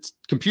up at the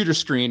computer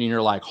screen and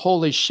you're like,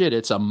 holy shit,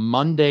 it's a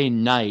Monday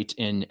night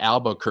in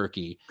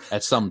Albuquerque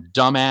at some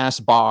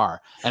dumbass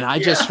bar. And I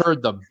just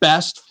heard the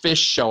best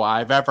Fish show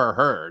I've ever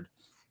heard.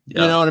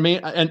 Yep. You know what I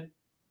mean? And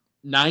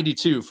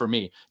 92 for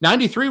me.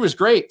 93 was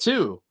great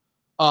too.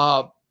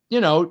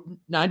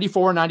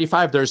 94,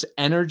 95, there's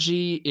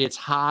energy. It's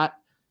hot.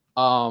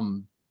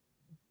 But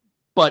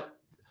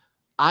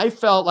I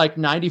felt like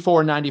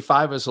 94,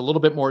 95 was a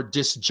little bit more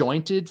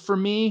disjointed for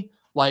me.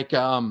 Like,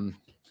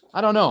 I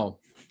don't know.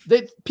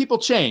 People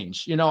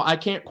change, I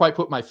can't quite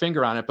put my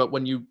finger on it, but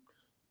when you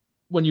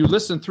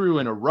listen through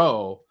in a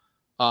row,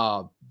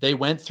 they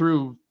went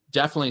through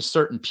definitely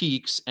certain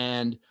peaks,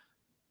 and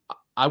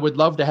I would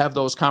love to have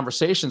those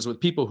conversations with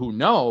people who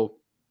know.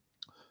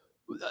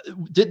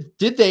 Did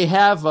they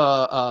have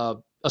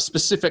a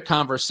specific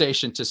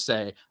conversation to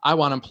say, I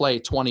want to play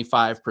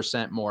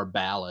 25% more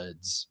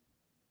ballads?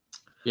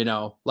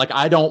 Like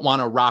I don't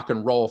want to rock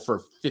and roll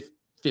for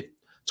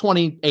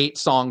 28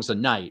 songs a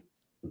night.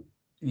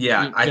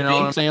 Yeah, I think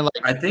what I'm saying?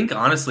 I think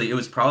honestly, it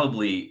was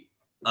probably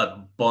a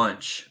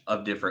bunch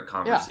of different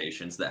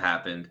conversations that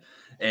happened.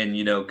 And,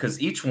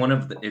 because each one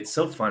of it's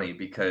so funny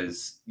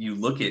because you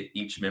look at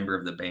each member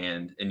of the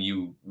band and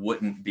you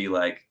wouldn't be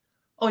like,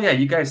 oh yeah,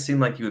 you guys seem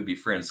like you would be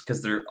friends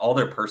because all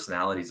their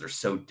personalities are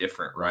so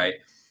different. Right.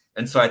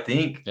 And so I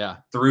think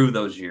through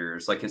those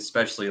years, like,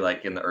 especially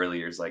like in the early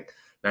years, like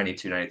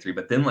 92, 93,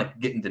 but then like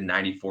getting to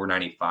 94,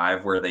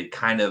 95, where they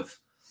kind of,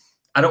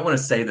 I don't want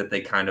to say that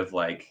they kind of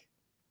like,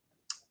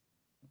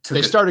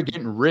 they started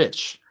getting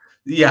rich.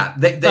 Yeah,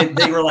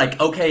 they were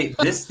like, okay,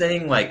 this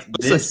thing, like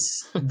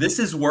this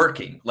is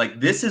working. Like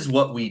this is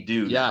what we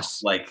do.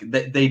 Yes, now. Like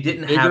they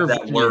didn't have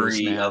that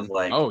worry of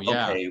like,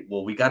 okay,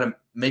 well, we got to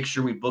make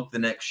sure we book the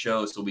next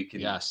show so we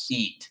can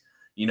eat.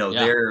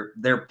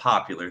 They're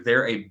popular.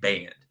 They're a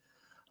band.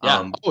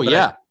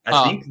 Yeah.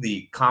 I think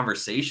the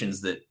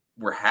conversations that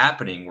were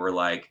happening were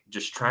like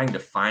just trying to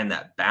find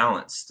that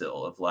balance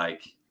still of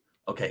like,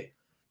 okay,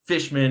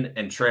 Fishman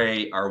and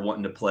Trey are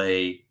wanting to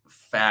play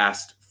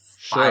fast,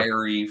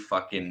 fiery,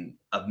 fucking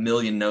a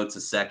million notes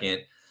a second,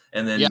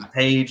 and then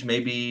Paige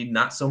maybe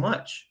not so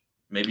much.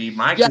 Maybe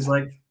Mike is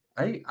like,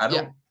 I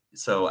don't.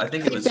 So I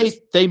think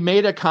they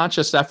made a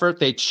conscious effort.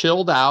 They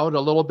chilled out a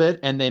little bit,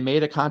 and they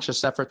made a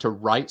conscious effort to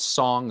write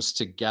songs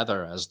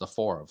together as the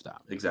four of them.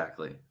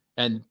 Exactly.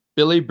 And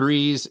Billy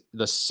Breeze,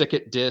 the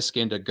Sicket disc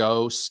into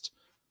Ghost,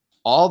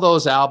 all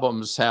those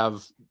albums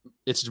have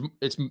it's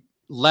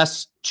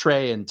less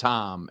Trey and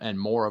Tom and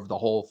more of the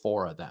whole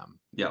four of them.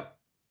 Yeah.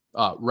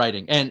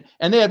 Writing and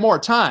they had more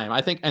time,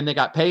 I think, and they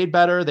got paid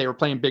better. They were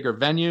playing bigger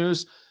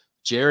venues.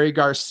 Jerry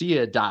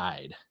Garcia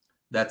died.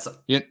 That's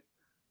You,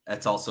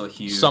 that's also a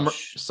huge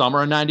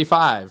summer of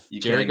 95.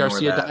 You Jerry can't ignore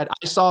Garcia that. died.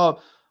 I saw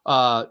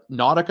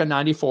Nautica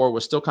 94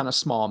 was still kind of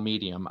small,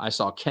 medium. I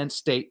saw Kent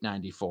State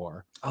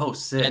 94. Oh,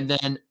 sick. And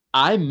then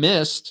I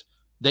missed,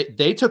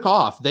 they took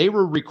off. They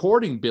were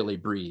recording Billy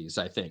Breeze,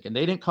 I think, and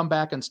they didn't come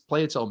back and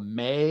play until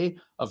May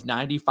of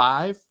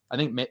 95. I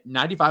think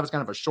 95 was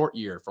kind of a short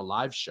year for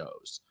live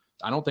shows.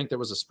 I don't think there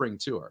was a spring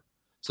tour.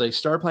 So they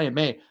started playing in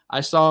May.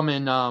 I saw them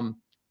in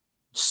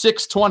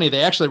 620.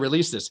 They actually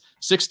released this.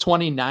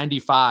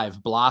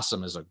 620-95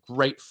 Blossom is a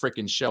great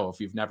freaking show if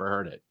you've never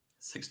heard it.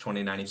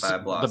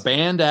 620-95 Blossom. The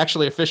band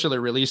actually officially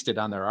released it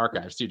on their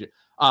archives.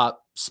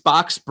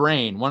 Spock's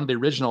Brain, one of the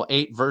original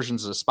 8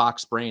 versions of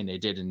Spock's Brain they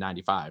did in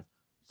 95.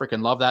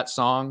 Freaking love that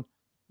song.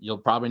 You'll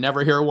probably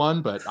never hear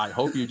one, but I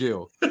hope you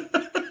do.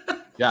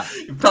 Yeah.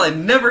 You probably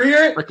never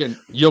hear it.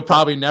 You'll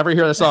probably never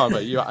hear the song,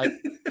 but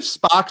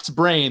Spock's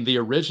Brain, the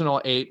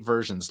original 8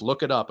 versions.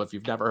 Look it up if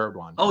you've never heard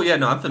one. Oh yeah,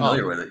 no, I'm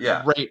familiar with it.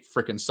 Yeah. Great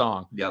freaking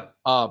song. Yep.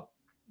 But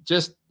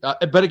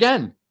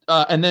again,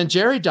 and then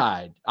Jerry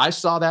died. I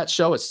saw that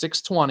show at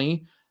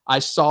 620. I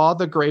saw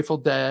the Grateful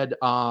Dead.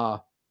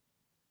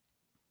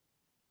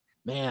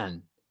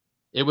 Man,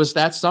 it was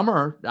that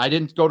summer. I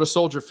didn't go to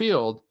Soldier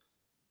Field,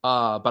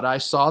 but I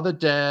saw the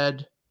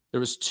Dead. There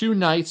was 2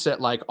 nights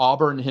at like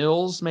Auburn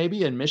Hills,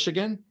 maybe in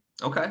Michigan.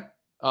 Okay.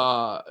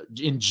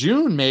 In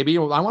June, maybe.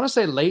 Well, I want to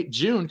say late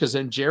June, because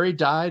then Jerry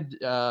died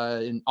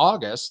in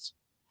August.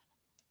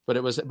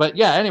 But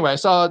yeah, anyway, I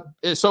saw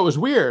it. So it was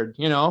weird,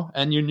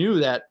 and you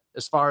knew that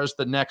as far as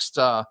the next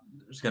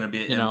there's going to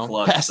be an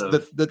influx of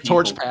the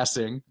torch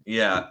passing.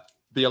 Yeah.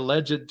 The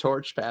alleged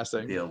torch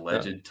passing. The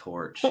alleged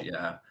torch.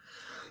 Yeah.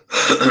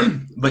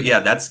 But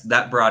yeah,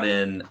 that brought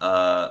in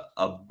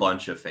a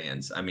bunch of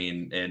fans. I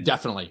mean, and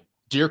definitely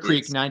Deer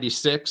Creek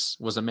 96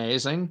 was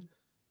amazing.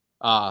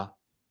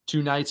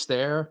 2 nights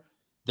there.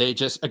 They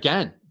just,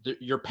 again,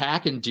 you're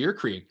packing Deer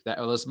Creek. That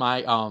was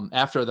my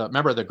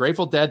remember the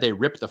Grateful Dead, they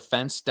ripped the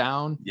fence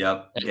down.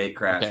 Yep. Gate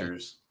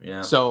crashers. Okay.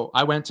 Yeah. So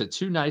I went to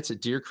 2 nights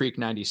at Deer Creek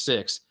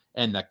 96,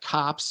 and the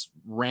cops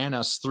ran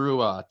us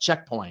through a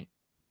checkpoint.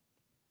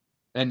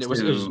 And it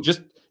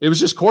was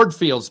just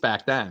cornfields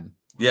back then.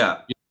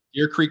 Yeah.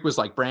 Deer Creek was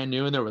like brand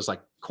new, and there was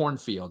like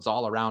cornfields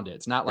all around it.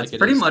 It's not like it's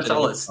pretty much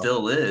all it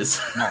still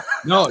is.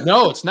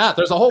 No, it's not.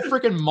 There's a whole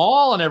freaking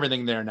mall and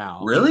everything there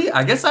now. Really?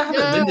 I guess I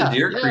haven't been to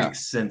Deer Creek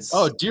since.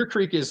 Oh, Deer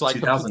Creek is like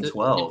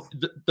 2012.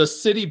 The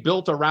city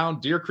built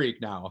around Deer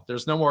Creek now.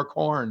 There's no more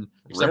corn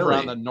except for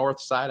on the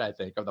north side, I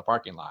think, of the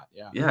parking lot.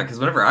 Yeah. Yeah, because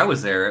whenever I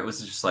was there, it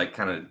was just like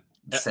kind of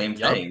the same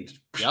thing.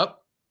 Yep.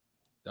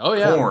 Oh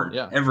yeah. Corn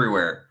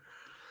everywhere.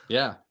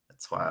 Yeah.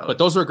 That's wild. But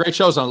those were great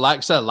shows, and like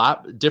I said, a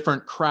lot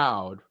different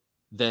crowd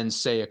than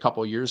say a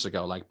couple years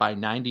ago. Like by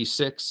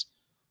 96,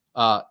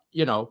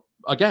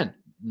 again,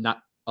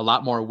 not a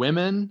lot more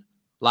women,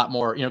 a lot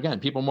more, again,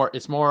 people more,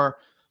 it's more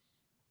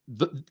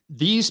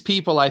these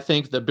people, I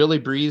think the Billy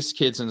Breeze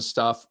kids and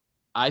stuff,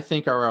 I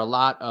think are a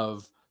lot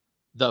of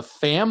the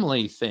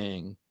family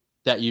thing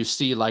that you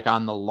see like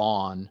on the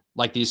lawn,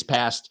 like these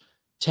past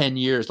 10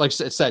 years, like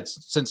I said,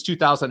 since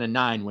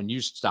 2009, when you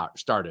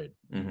started,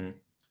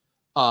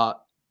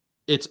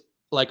 it's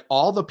like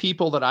all the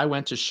people that I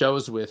went to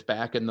shows with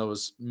back in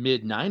those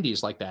mid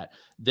 90s like that,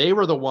 they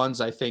were the ones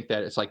I think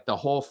that it's like the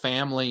whole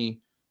family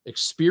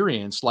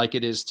experience like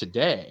it is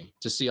today,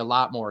 to see a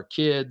lot more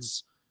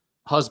kids,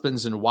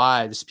 husbands and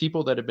wives,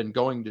 people that have been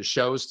going to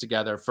shows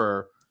together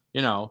for,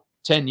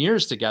 10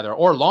 years together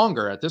or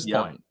longer at this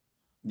point.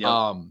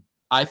 Yep.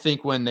 I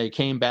think when they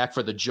came back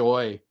for the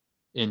Joy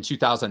in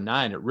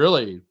 2009, it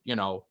really, a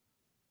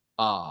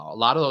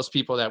lot of those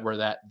people that were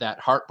that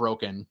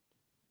heartbroken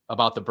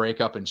about the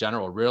breakup in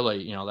general,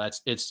 really,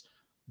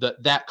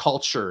 that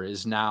culture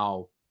is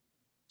now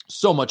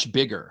so much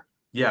bigger.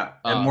 Yeah.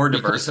 And more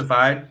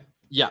diversified.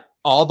 Yeah.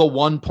 All the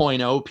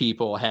 1.0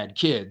 people had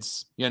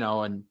kids, and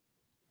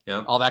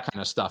all that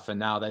kind of stuff. And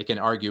now they can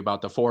argue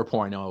about the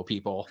 4.0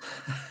 people,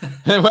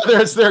 and whether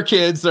it's their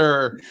kids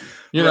or,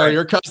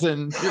 your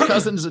cousin's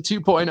a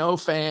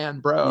 2.0 fan,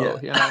 bro,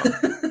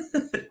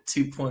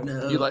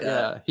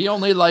 2.0. He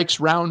only likes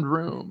Round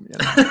Room,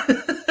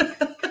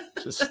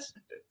 just,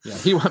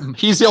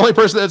 he's the only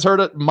person that's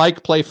heard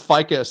Mike play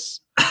ficus,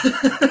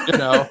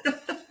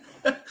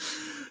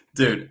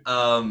 Dude.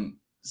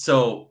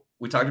 So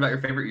we talked about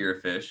your favorite year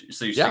of Fish.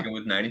 So you're sticking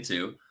with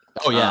 92.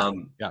 Oh yeah.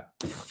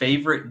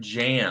 Favorite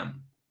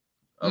jam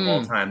of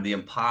all time, the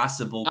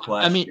impossible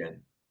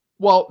question.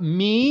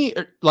 Me,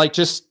 like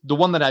just the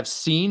one that I've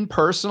seen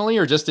personally,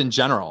 or just in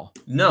general?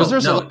 No, because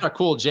there's a lot of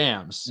cool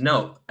jams.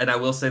 No, and I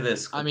will say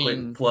this.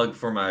 Quick plug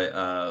for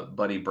my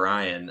buddy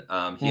Brian.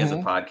 He has a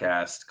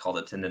podcast called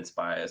Attendance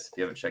Bias. If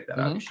you haven't checked that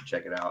out, you should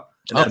check it out.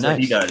 And that's what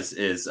he does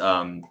is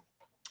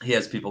he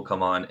has people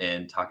come on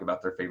and talk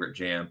about their favorite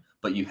jam,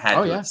 but you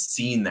had to have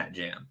seen that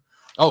jam.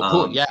 Oh,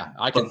 cool. Yeah.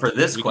 But for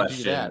this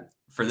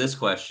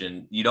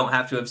question, you don't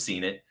have to have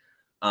seen it.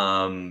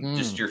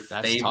 Just your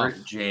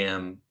favorite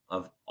jam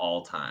of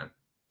all time.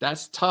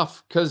 That's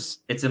tough because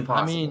it's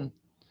impossible.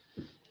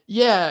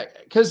 Yeah,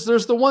 because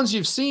there's the ones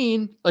you've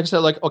seen. Like I said,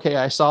 like, okay,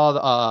 I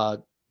saw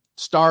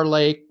Star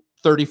Lake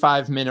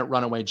 35-minute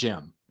Runaway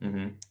Jim,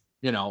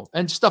 you know,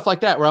 and stuff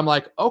like that, where I'm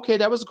like, okay,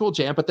 that was a cool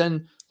jam. But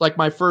then, like,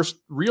 my first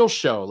real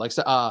show, like,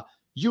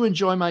 You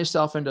Enjoy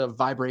Myself into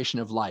Vibration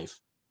of Life.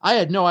 I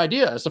had no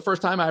idea. It's the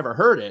first time I ever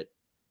heard it.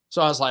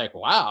 So I was like,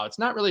 wow, it's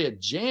not really a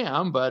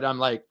jam, but I'm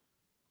like,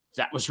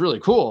 that was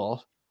really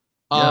cool.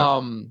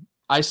 Yeah.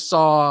 I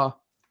saw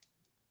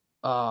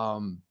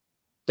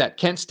that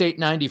Kent State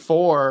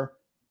 94.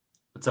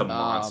 It's a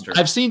monster.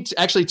 I've seen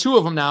actually two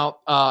of them now.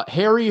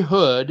 Harry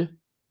Hood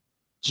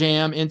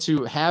jam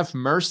into Have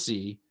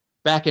Mercy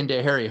back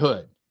into Harry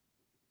Hood.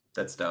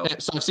 That's dope.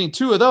 And so I've seen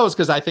two of those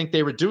because I think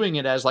they were doing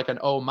it as like an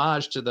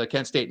homage to the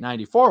Kent State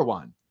 94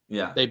 one.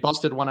 Yeah. They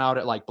busted one out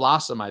at like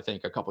Blossom, I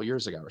think, a couple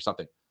years ago or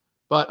something.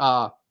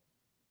 But,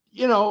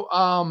 you know,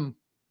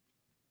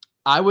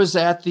 I was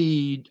at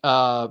the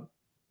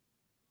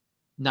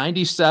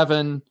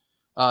 97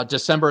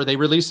 December. They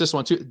released this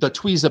one too, the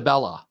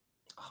Tweezabella.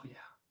 Oh yeah.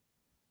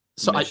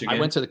 So I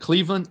went to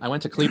Cleveland. I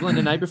went to Cleveland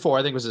the night before.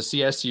 I think it was a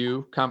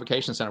CSU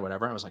Convocation Center,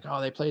 whatever. I was like, oh,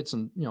 they played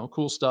some, you know,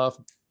 cool stuff,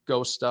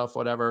 ghost stuff,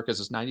 whatever, because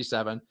it's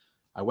 97.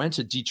 I went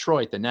to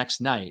Detroit the next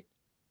night.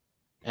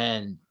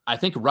 And I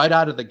think right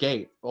out of the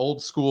gate,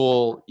 old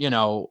school, you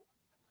know,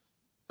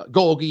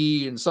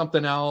 Golgi and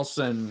something else.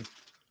 And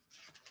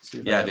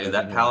yeah, dude,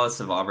 that Palace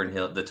of Auburn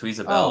Hill, the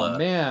Tweezabella. Oh,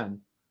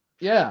 man.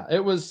 Yeah,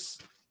 it was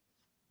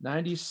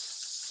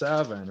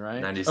 97,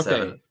 right? 97.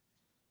 Okay.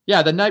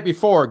 Yeah, the night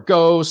before,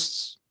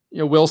 Ghosts, you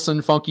know,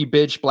 Wilson, Funky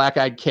Bitch, Black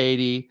Eyed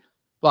Katie,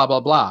 blah, blah,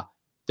 blah.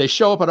 They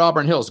show up at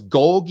Auburn Hills,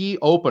 Golgi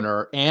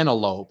opener,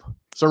 Antelope.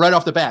 So right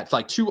off the bat, it's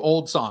like two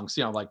old songs,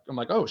 you know, like, I'm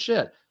like, oh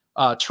shit.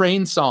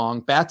 Train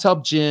Song,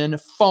 Bathtub Gin,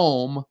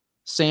 Foam,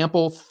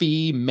 Sample,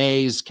 Fee,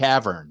 Maze,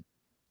 Cavern.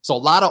 So a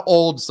lot of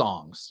old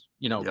songs,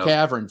 you know, yep.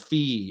 Cavern,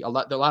 Fee, a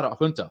lot of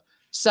Junta.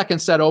 Second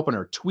set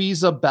opener,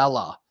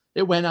 Tweezabella.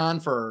 It went on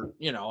for,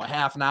 you know, a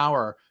half an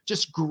hour,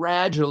 just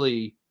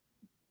gradually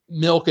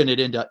milking it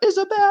into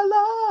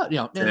Isabella. You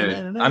know,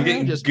 dude, I'm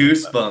getting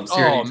goosebumps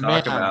hearing you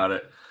talk about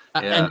it.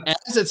 Yeah. And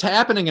as it's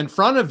happening in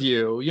front of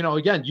you, you know,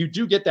 again, you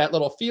do get that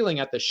little feeling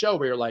at the show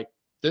where you're like,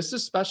 this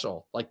is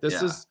special. Like,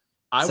 this is,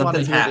 I want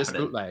to hear this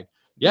bootleg.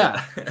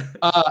 Yeah.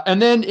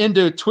 And then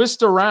into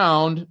Twist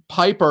Around,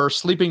 Piper,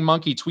 Sleeping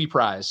Monkey, Twee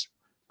Prize,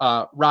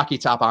 Rocky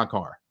Top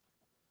Encore.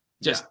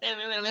 Just,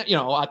 you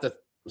know, at the,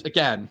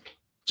 again,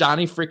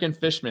 Johnny freaking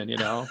Fishman, you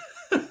know,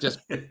 just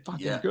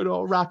fucking good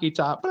old Rocky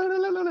Top.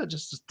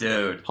 Just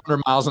dude,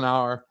 100 miles an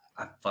hour.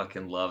 I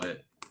fucking love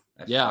it.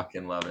 I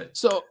fucking love it.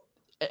 So,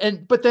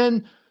 but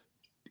then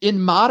in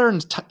modern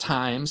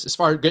times, as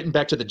far as getting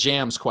back to the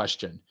jams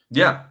question.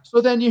 Yeah.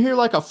 So then you hear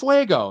like a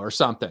Fuego or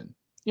something,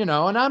 you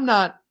know, and I'm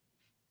not,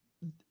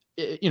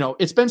 you know,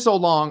 it's been so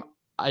long.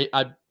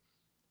 I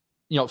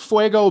you know,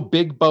 Fuego,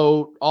 Big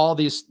Boat, all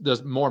these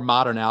more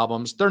modern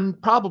albums, they're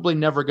probably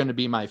never going to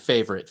be my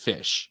favorite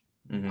Fish.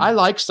 Mm-hmm. I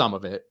like some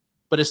of it,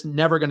 but it's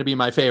never going to be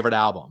my favorite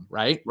album.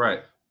 Right.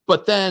 Right.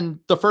 But then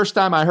the first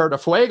time I heard a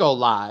Fuego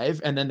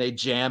live and then they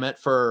jam it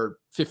for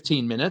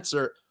 15 minutes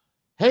or,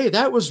 hey,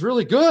 that was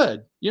really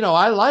good. You know,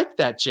 I like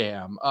that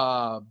jam.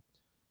 A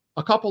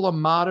couple of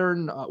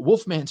modern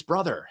Wolfman's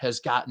Brother has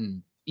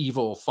gotten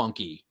evil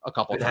funky a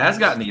couple times. It has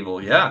gotten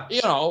evil, yeah.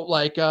 You know,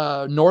 like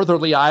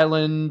Northerly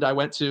Island, I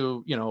went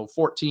to, you know,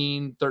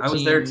 14,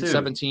 13,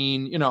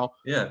 17, you know.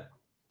 Yeah.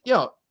 You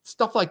know,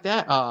 stuff like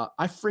that.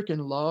 I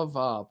freaking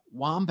love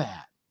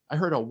Wombat. I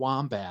heard a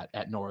Wombat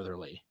at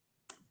Northerly.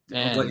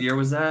 And what year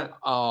was that?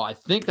 Oh, I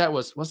think that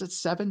was it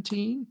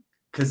 17?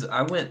 Because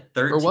I went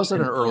 13. Or was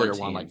it an earlier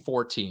one, like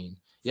 14?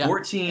 Yeah.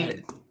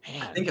 14.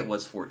 Man, I think it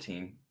was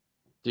 14.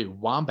 Dude,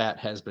 Wombat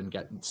has been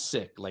getting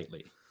sick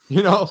lately.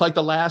 You know, like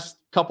the last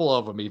couple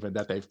of them even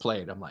that they've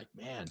played. I'm like,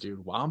 man,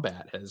 dude,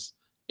 Wombat has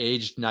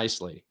aged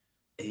nicely.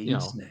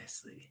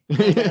 Nicely.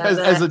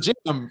 as a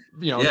jam,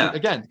 you know,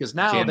 again, because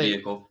now jam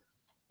vehicle.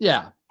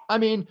 Yeah. I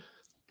mean,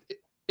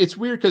 it's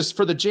weird because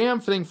for the jam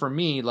thing for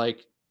me,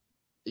 like,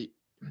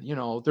 you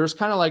know, there's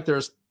kind of like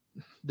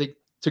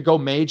to go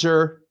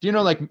major, you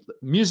know, like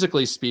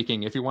musically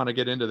speaking, if you want to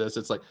get into this,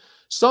 it's like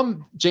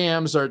some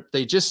jams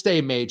they just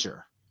stay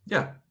major.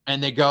 Yeah.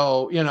 And they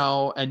go, you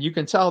know, and you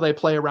can tell they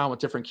play around with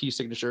different key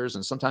signatures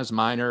and sometimes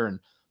minor. And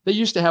they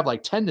used to have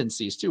like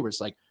tendencies too, where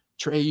it's like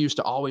Trey used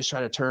to always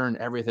try to turn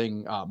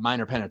everything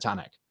minor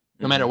pentatonic,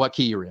 no matter what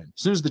key you're in.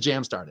 As soon as the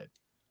jam started,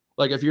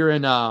 like if you're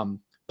in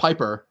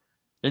Piper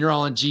and you're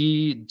all in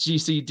G,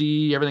 C,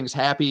 D, everything's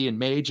happy and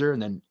major.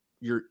 And then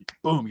you're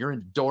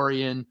in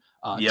Dorian,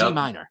 D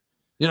minor.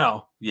 You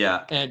know,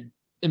 and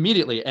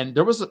immediately, and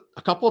there was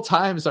a couple of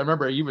times I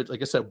remember you would,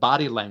 like I said,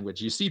 body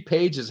language. You see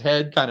Paige's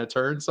head kind of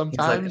turn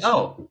sometimes. Like,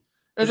 oh,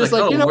 and just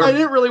like, you know, I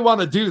didn't really want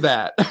to do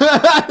that.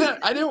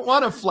 I didn't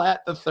want to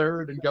flat the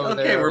third and go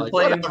there. We're like,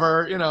 playing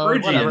whatever, you know,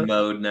 Phrygian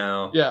mode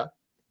now. Yeah.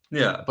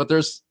 But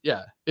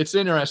it's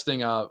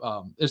interesting.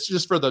 It's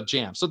just for the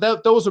jam. So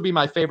those would be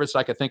my favorites that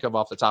I could think of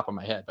off the top of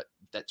my head. But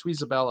that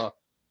Tweezabella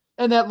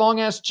and that long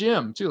ass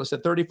Jim too. I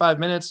said 35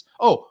 minutes.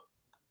 Oh.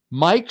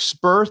 Mike's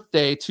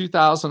Birthday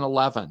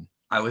 2011.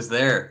 I was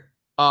there.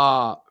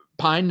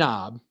 Pine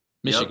Knob,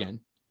 Michigan.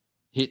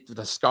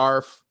 The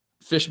scarf.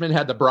 Fishman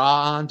had the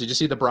bra on. Did you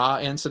see the bra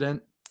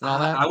incident and all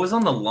that? I was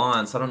on the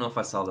lawn, so I don't know if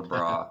I saw the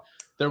bra.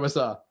 There was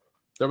a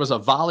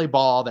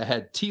volleyball that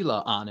had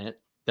Tila on it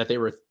that they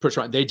were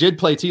pushing on. They did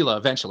play Tila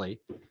eventually.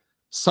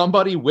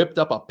 Somebody whipped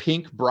up a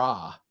pink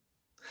bra,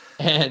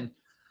 and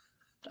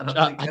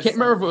I can't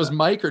remember if it was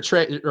Mike or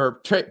Trey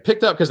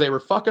picked up because they were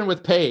fucking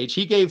with Paige.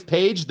 He gave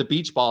Paige the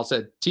beach ball,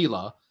 said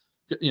Tila,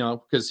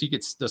 because he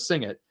gets to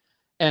sing it.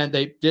 And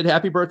they did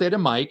happy birthday to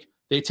Mike.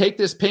 They take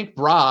this pink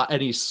bra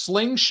and he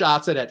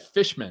slingshots it at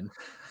Fishman.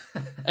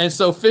 And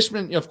so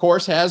Fishman, of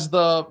course, has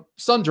the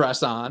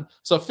sundress on.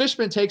 So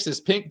Fishman takes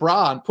his pink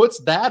bra and puts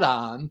that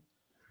on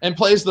and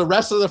plays the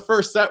rest of the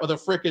first set with a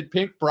freaking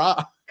pink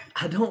bra.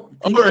 I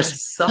don't think I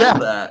saw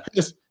that.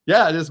 It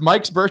is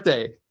Mike's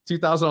birthday,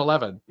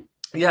 2011.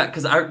 Yeah,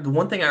 because the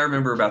one thing I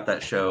remember about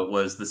that show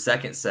was the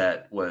second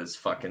set was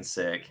fucking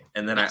sick.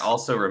 And then I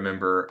also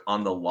remember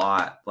on the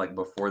lot, like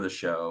before the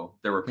show,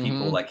 there were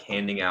people like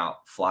handing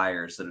out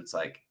flyers that it's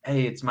like,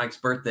 hey, it's Mike's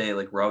birthday.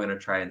 Like, we're all going to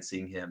try and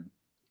sing him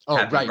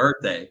happy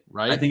birthday.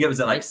 Right. I think it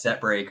was at like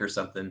set break or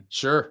something.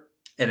 Sure.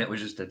 And it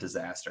was just a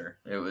disaster.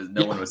 It was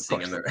no one was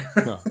singing there.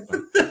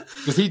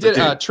 Because he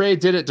did, Trey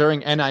did it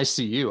during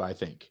NICU, I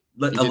think.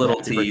 A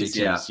little tease.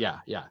 Yeah.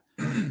 Yeah.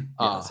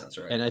 That sounds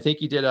right. And I think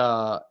he did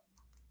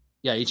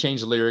he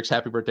changed the lyrics,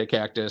 Happy Birthday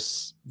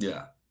Cactus.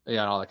 Yeah.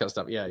 Yeah, and all that kind of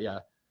stuff. Yeah.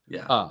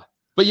 Yeah.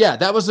 But yeah,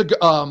 that was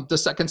the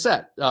second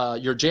set.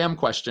 Your jam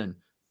question.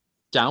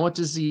 Down with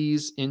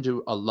Disease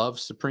into A Love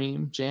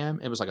Supreme jam.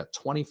 It was like a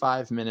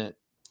 25-minute,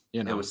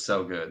 It was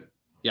so good.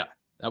 Yeah.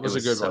 That was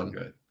a good one.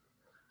 Good.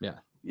 Yeah.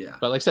 Yeah.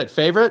 But like I said,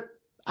 favorite?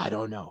 I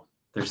don't know.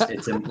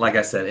 Like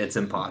I said, it's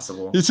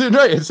impossible. It's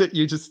right.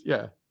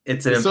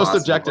 It's so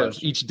subjective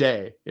each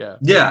day. Yeah.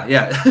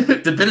 Yeah.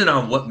 Depending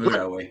on what mood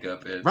I wake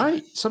up in.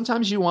 Right.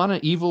 Sometimes you want an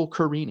evil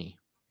Carini.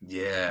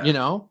 Yeah.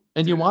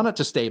 And you want it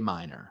to stay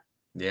minor.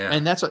 Yeah.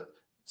 And that's what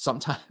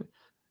sometimes,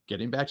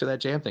 getting back to that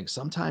jam thing,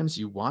 sometimes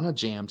you want a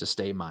jam to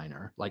stay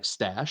minor, like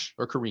Stash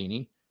or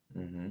Carini,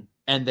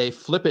 and they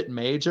flip it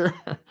major.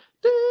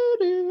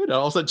 And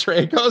all of a sudden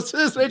Trey goes to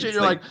this major, and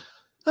you're like,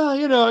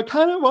 oh, I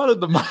kind of wanted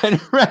the minor.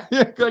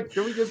 Right? Like,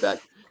 can we get back?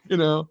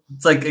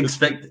 It's like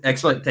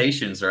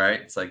expectations,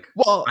 right? It's like,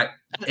 well,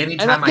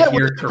 anytime I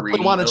hear Kareem,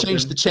 they want to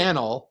change the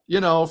channel,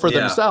 for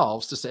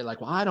themselves to say like,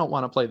 well, I don't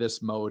want to play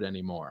this mode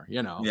anymore.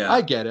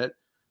 I get it.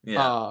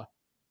 Yeah.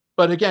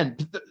 But again,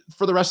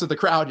 for the rest of the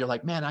crowd, you're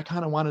like, man, I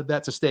kind of wanted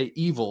that to stay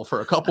evil for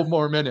a couple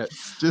more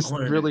minutes. Just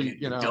really,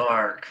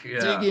 dark.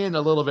 Yeah. Dig in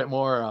a little bit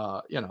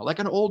more, like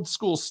an old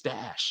school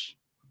Stash.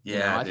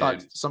 Yeah. I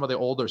thought some of the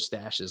older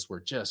Stashes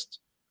were just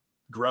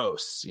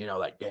gross,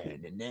 like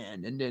and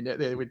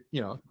they would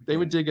they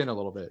would dig in a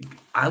little bit.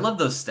 I love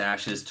those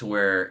Stashes to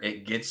where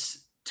it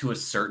gets to a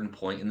certain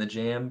point in the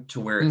jam to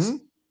where it's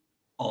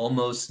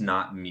almost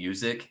not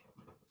music,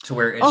 to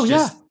where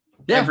it's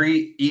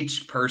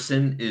each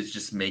person is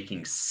just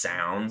making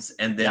sounds,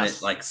 and then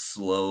it like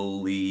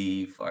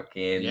slowly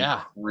fucking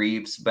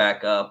creeps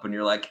back up, and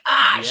you're like,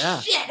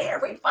 shit, here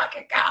we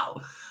fucking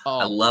go.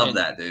 I love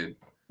that, dude.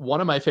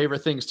 One of my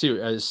favorite things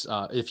too is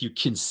if you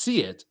can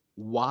see it,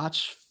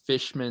 watch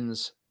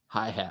Fishman's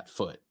hi-hat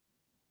foot,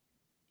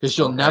 because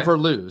you'll never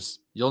lose.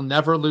 You'll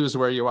never lose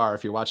where you are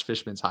if you watch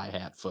Fishman's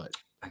hi-hat foot.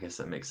 I guess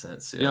that makes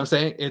sense. Yeah. You know what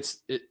I'm saying?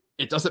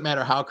 It doesn't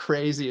matter how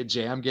crazy a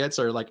jam gets,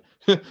 or like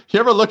you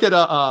ever look at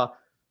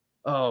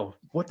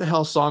what the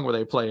hell song were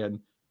they playing?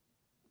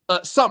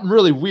 Something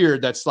really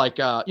weird that's like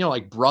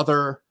like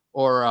Brother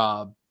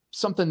or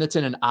something that's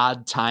in an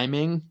odd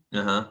timing.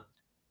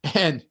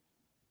 And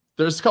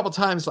there's a couple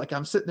times like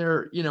I'm sitting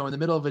there, in the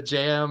middle of a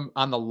jam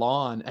on the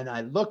lawn, and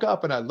I look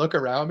up and I look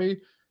around me.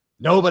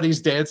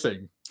 Nobody's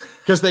dancing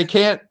because they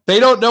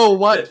don't know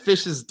what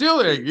Fish is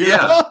doing. You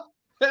know?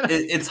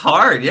 It's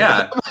hard.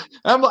 Yeah.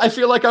 I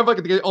feel like I'm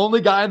like the only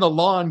guy on the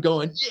lawn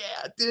going,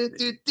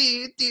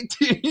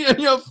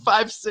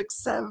 5, 6,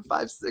 7,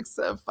 5, 6,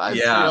 7, 5.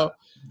 Yeah.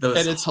 Those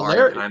and it's hard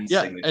hilarious. Time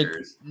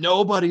signatures. And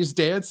nobody's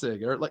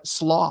dancing, or like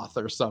Sloth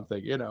or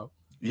something,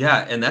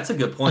 Yeah. And that's a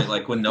good point.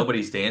 Like when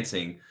nobody's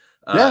dancing.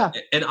 And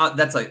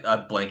that's like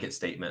a blanket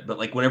statement, but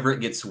like whenever it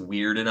gets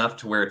weird enough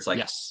to where it's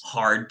like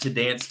hard to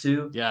dance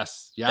to,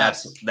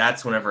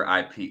 that's whenever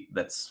I peak.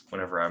 That's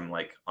whenever I'm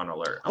like on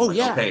alert. I'm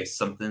okay,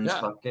 something's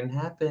fucking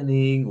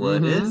happening.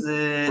 What is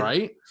it?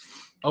 Right?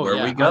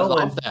 Where we going?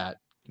 I love that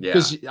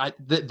because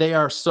they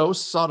are so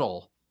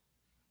subtle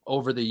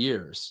over the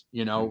years.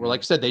 Where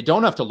like I said, they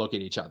don't have to look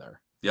at each other.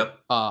 Yep.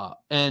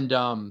 And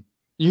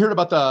you heard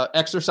about the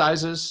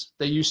exercises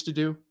they used to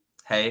do?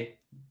 Hey.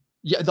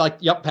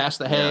 Yeah, pass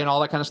the hay and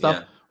all that kind of stuff.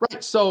 Yeah.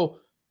 Right. So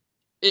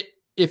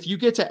if you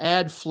get to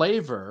add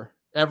flavor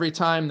every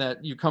time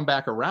that you come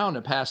back around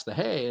and pass the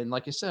hay, and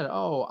like you said,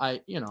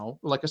 like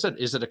I said,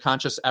 is it a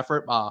conscious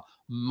effort?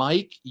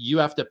 Mike, you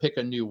have to pick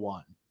a new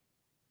one.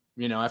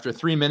 After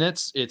 3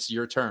 minutes, it's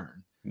your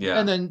turn. Yeah.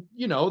 And then,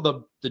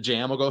 the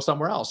jam will go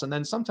somewhere else. And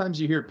then sometimes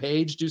you hear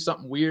Paige do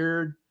something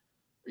weird.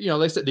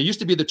 They said they used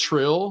to be the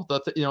trill,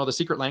 the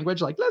secret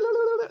language, like la, la,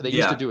 la, la. They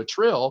used to do a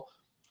trill.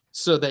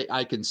 so that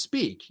I can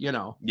speak,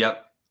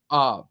 Yep.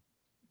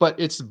 But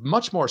it's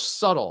much more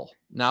subtle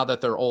now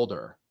that they're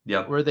older,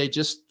 Yep. where they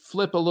just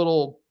flip a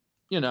little,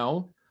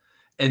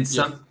 And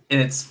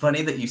it's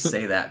funny that you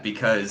say that,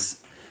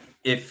 because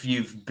if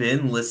you've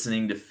been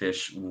listening to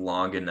Fish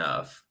long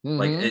enough,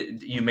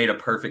 like you made a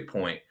perfect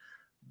point.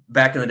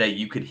 Back in the day,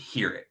 you could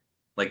hear it.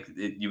 Like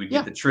you would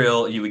get the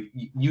trill. You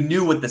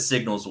knew what the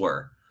signals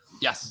were.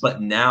 Yes.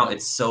 But now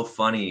it's so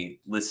funny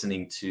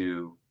listening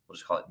to, we'll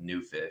just call it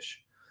New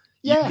Fish.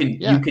 Yeah.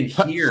 You can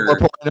hear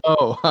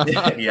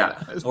 4.0.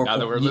 Yeah. Now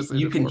that we're listening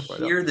you to can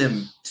 4.0. hear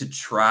them to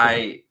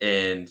try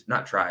and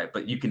not try,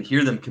 but you can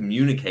hear them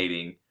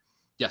communicating.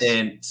 Yes.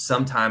 And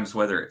sometimes,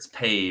 whether it's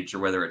Paige or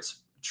whether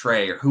it's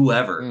Trey or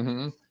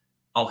whoever,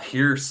 I'll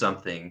hear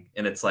something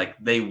and it's like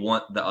they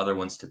want the other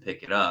ones to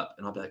pick it up,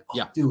 and I'll be like,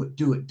 "Oh,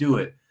 do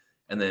it."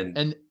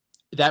 And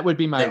that would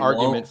be my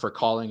argument for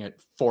calling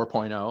it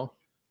 4.0.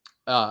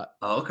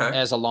 Okay.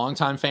 As a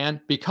longtime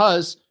fan,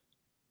 because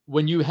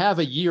when you have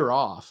a year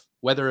off,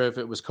 whether if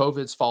it was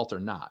COVID's fault or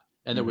not,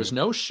 and there was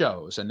no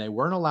shows and they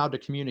weren't allowed to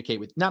communicate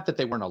with, not that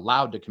they weren't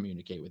allowed to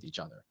communicate with each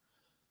other,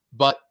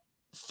 but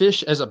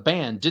Fish as a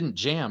band didn't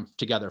jam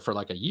together for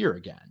like a year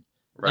again.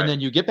 Right. And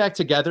then you get back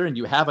together and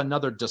you have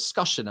another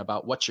discussion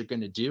about what you're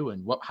going to do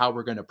and how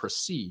we're going to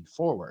proceed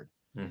forward.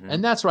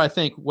 And that's where I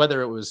think,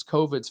 whether it was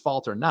COVID's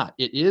fault or not,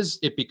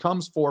 it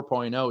becomes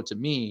 4.0 to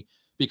me,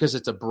 because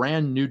it's a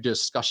brand new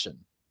discussion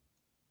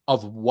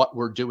of what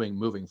we're doing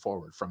moving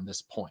forward from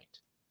this point.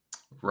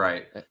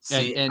 Right.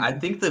 See, and I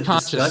think the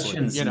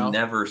discussions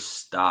never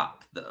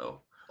stop,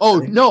 though. Oh,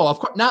 no, of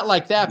course not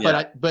like that.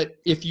 Yeah. But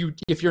if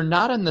you're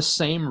not in the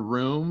same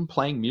room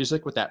playing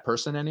music with that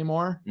person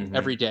anymore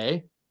every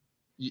day,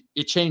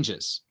 it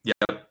changes. Yeah.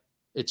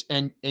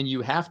 And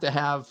you have to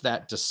have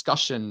that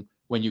discussion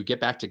when you get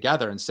back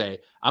together and say,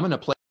 I'm going to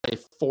play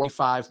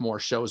 45 more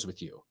shows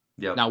with you.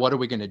 Yeah. Now, what are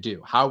we going to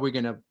do? How are we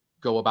going to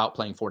go about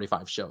playing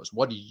 45 shows?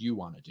 What do you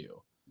want to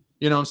do?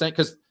 You know what I'm saying?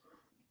 Because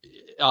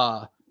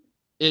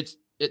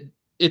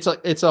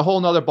it's a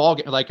whole nother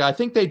ballgame. Like, I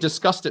think they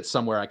discussed it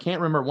somewhere. I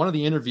can't remember one of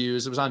the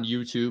interviews. It was on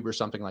YouTube or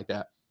something like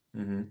that.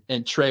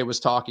 And Trey was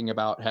talking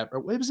about it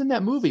was in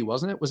that movie,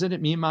 wasn't it? Wasn't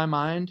it Me and My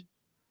Mind?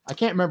 I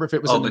can't remember if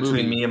it was in the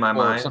Between movie. Me and My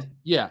Mind.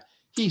 Yeah.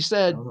 He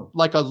said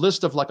like a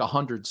list of like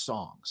 100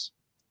 songs.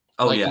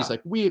 He's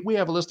like, we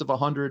have a list of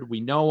 100. We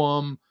know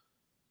them.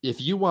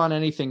 If you want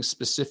anything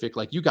specific,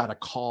 like, you got to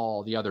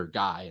call the other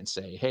guy and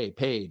say, hey,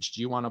 Paige,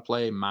 do you want to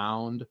play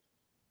Mound?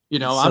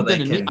 I'm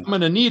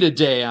going to need a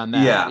day on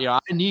that. Yeah.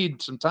 I need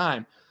some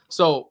time.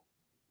 So,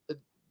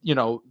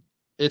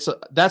 that's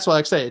what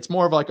I say. It's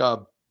more of like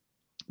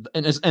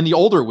and the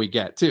older we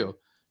get too.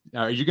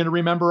 Are you going to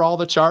remember all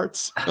the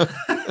charts?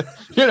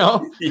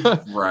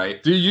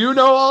 Right. Do you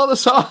know all the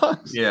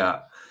songs?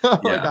 Yeah.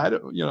 I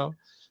don't,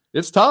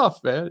 it's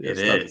tough, man.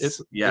 It's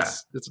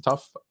tough. It's a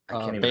tough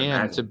band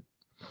imagine. to,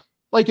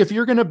 like, if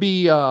you're going to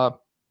be, no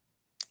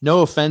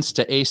offense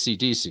to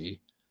AC/DC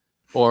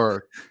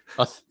or,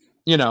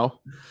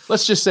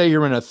 let's just say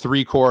you're in a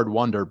 3-chord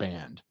wonder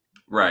band.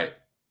 Right.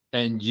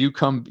 And you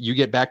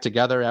get back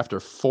together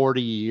after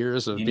 40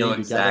 years of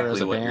being together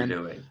as a band. You're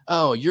doing.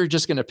 Oh, you're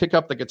just going to pick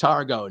up the guitar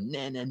and go,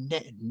 nah, nah, nah,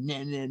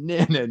 nah,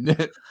 nah, nah,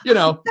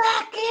 nah,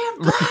 Back in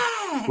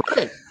black.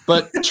 Right.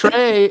 But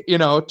Trey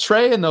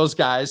and those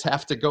guys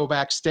have to go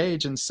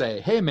backstage and say,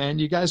 hey, man,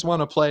 you guys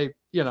want to play,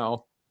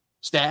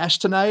 Stash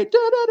tonight?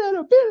 You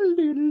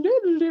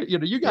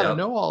got to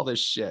know all this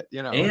shit,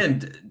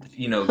 And,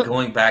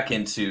 going back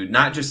into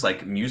not just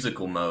like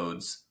musical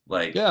modes,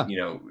 like,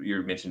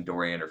 you mentioned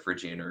Dorian or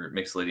Phrygian or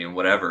Mixolydian,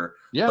 whatever,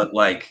 but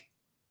like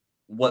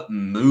what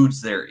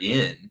moods they're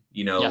in,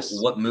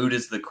 what mood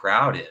is the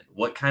crowd in?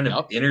 What kind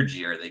of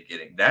energy are they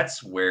getting?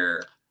 That's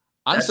where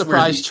I'm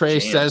surprised Trey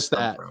says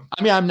that.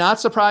 I mean, I'm not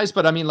surprised,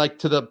 but I mean, like,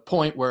 to the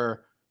point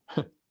where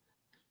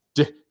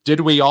did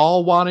we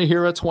all want to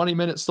hear a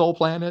 20-minute Soul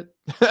Planet?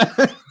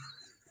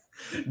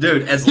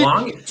 Dude, as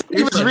long as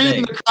he was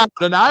reading the crowd,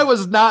 and I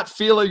was not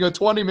feeling a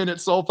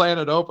 20-minute Soul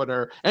Planet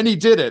opener, and he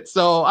did it.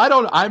 So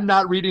I'm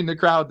not reading the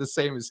crowd the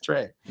same as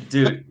Trey.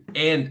 Dude,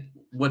 and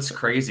what's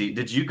crazy,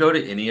 did you go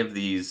to any of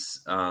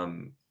these,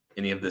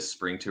 any of this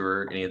spring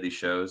tour, any of these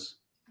shows?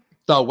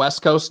 The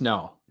West Coast?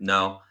 No.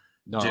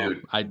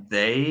 Dude, I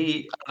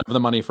don't have the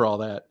money for all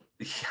that.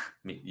 Yeah,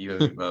 you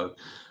and me both.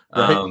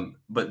 Right?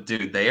 But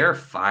dude, they are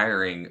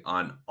firing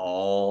on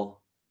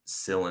all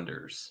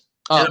cylinders.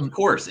 And of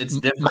course, it's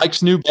different.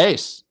 Mike's new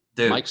bass.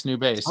 Dude. Mike's new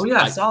bass. Oh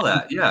yeah, I saw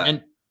that. Yeah.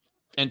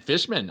 And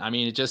Fishman. I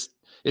mean,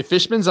 if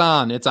Fishman's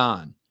on, it's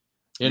on.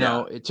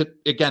 It took,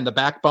 again, the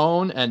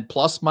backbone, and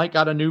plus Mike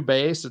got a new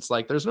bass. It's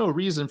like there's no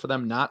reason for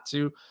them not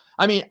to.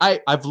 I mean,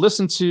 I've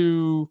listened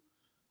to,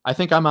 I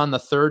think I'm on the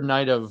 3rd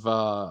night of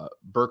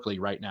Berkeley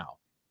right now.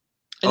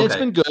 And It's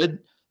been good.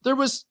 There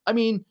was, I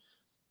mean,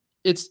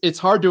 it's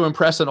hard to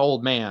impress an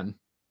old man,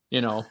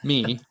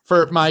 me,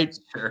 for my,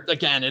 sure.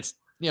 Again, it's,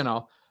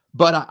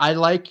 but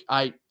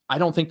I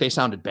don't think they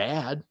sounded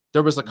bad.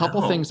 There was a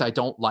couple things I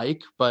don't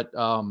like, but,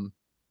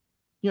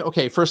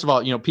 okay, first of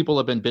all, people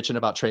have been bitching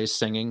about Trey's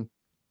singing.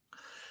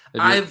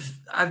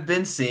 I've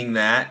been seeing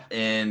that,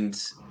 and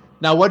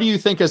now, what do you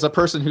think as a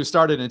person who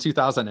started in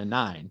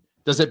 2009?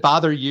 Does it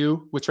bother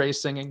you with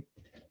Trey's singing?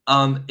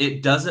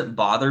 It doesn't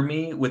bother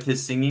me with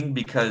his singing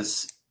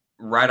because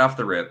right off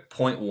the rip,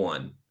 point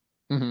one,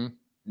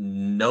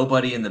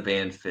 nobody in the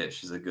band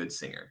Fish is a good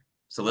singer.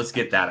 So let's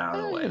get that out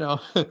of the way. You know,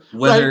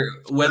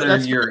 whether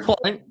you're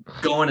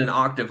going an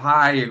octave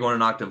high, you're going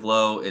an octave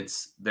low,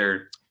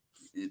 they're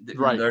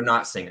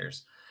not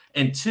singers.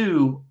 And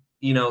two,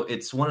 you know,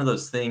 it's one of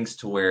those things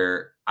to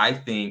where I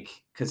think,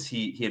 because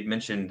he had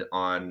mentioned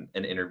on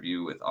an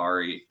interview with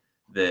Ari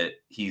that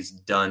he's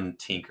done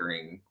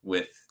tinkering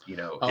with, you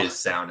know, his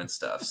sound and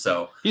stuff.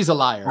 So he's a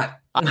liar.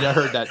 I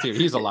heard that too.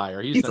 He's a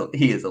liar. He is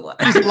a liar.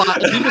 He's a liar.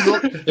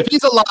 If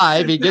he's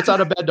alive, he gets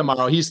out of bed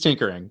tomorrow, he's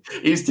tinkering.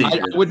 He's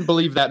tinkering. I wouldn't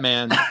believe that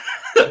man.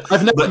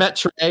 I've never met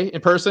Trey in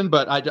person,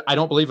 but I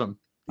don't believe him.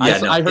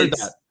 Yeah, I heard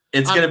that.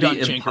 It's going to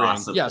be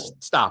impossible. Yes,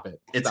 stop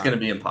it. It's going to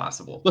be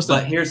impossible. Listen,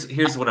 but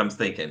here's what I'm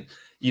thinking.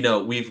 You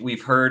know,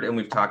 we've heard and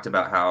we've talked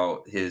about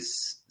how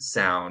his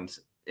sound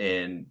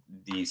and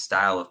the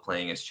style of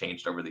playing has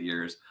changed over the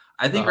years.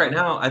 I think right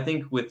now, I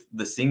think with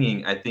the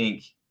singing, I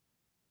think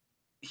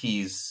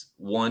he's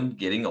one,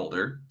 getting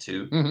older,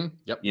 two,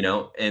 you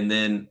know, and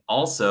then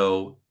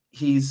also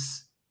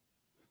he's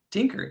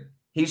tinkering.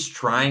 He's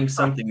trying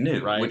something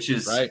new, which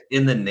is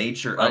in the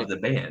nature of the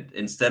band.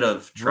 Instead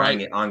of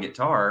trying it on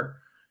guitar,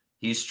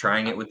 he's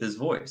trying it with his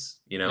voice,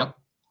 you know?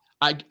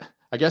 Yep.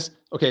 I guess,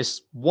 okay,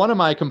 one of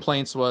my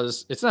complaints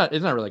was, it's not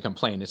really a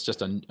complaint, it's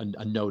just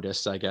a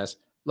notice, I guess.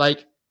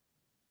 Like,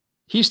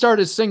 he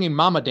started singing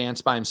Mama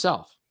Dance by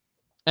himself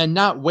and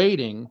not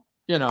waiting,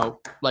 you know,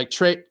 like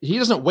Trey, he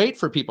doesn't wait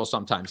for people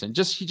sometimes, and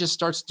he just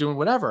starts doing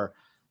whatever.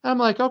 And I'm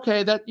like,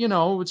 okay, that, you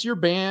know, it's your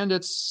band.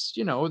 It's,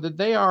 you know, that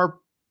they are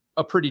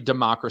a pretty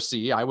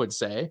democracy, I would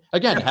say.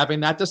 Again, having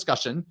that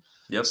discussion.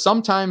 Yep.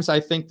 Sometimes I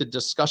think the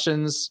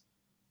discussions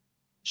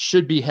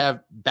should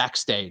have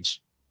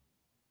backstage,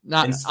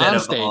 not instead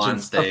on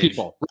stage of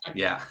people. Right?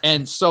 Yeah.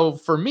 And so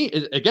for me,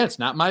 again, it's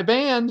not my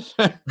band.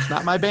 It's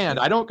not my band.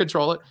 I don't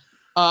control it.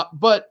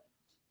 But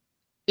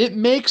it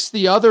makes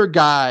the other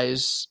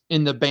guys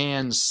in the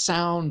band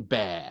sound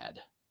bad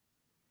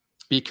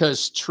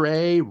because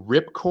Trey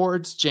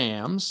ripcords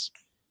jams.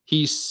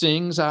 He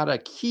sings out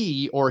of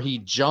key or he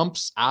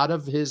jumps out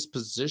of his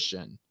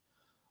position.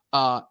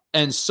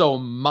 And so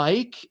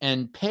Mike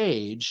and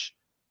Paige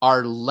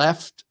are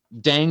left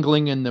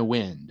dangling in the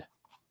wind.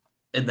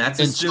 And that's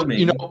assuming,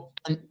 you know,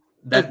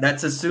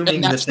 that's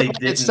assuming that they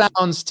didn't. It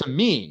sounds to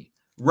me.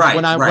 Right.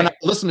 When I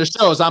listen to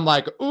shows, I'm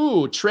like,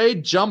 ooh, Trey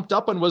jumped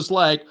up and was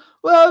like,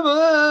 blah,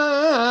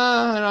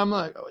 blah, and I'm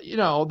like, you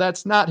know,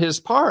 that's not his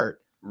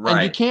part. Right.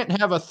 And you can't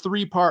have a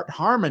 3-part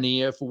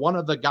harmony if one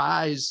of the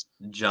guys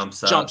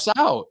jumps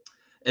out.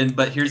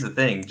 But here's the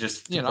thing,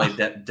 just to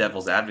play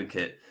devil's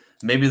advocate,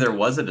 maybe there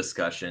was a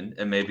discussion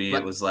and maybe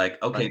it was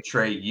like, okay,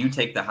 Trey, you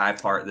take the high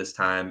part this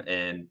time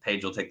and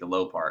Paige will take the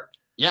low part.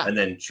 Yeah. And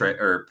then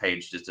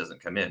Paige just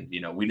doesn't come in.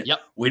 You know,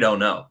 we don't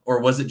know.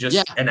 Or was it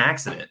just an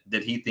accident?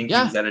 Did he think he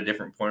was at a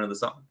different point of the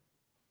song?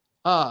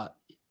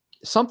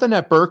 Something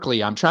at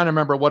Berkeley. I'm trying to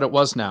remember what it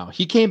was now.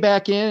 He came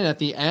back in at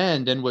the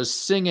end and was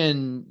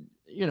singing,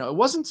 you know, it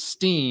wasn't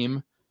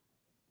Steam,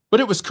 but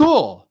it was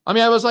cool. I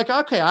mean, I was like,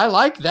 okay, I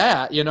like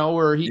that, you know,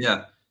 where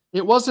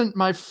it wasn't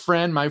my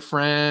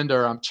friend,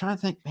 or I'm trying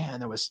to think,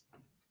 man, there was,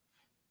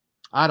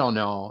 I don't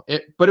know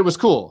it, but it was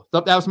cool.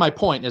 That was my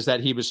point, is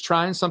that he was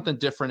trying something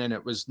different and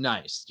it was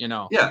nice, you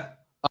know? Yeah.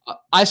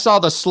 I saw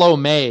the Slow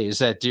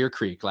Maze at Deer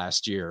Creek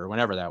last year, or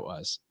whenever that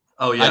was.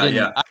 Oh yeah.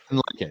 I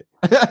didn't like it.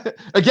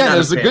 Again, it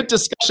was a good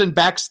discussion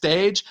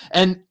backstage,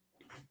 and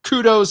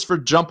kudos for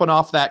jumping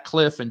off that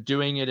cliff and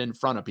doing it in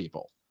front of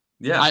people.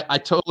 Yeah. I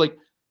totally,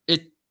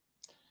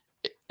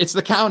 it's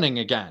the counting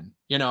again,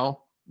 you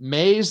know?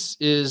 Maze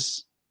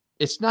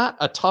it's not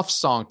a tough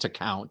song to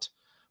count.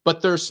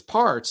 But there's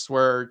parts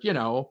where, you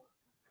know,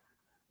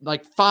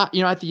 like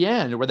at the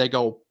end where they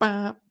go,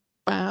 bah,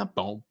 bah,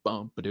 boom,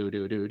 boom, do,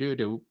 do, do, do,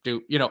 do,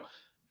 do, you know,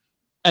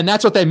 and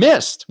that's what they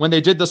missed when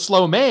they did the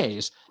Slow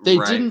Maze. They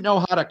didn't know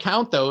how to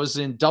count those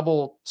in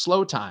double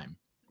slow time.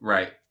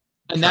 Right.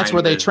 And that's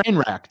where they train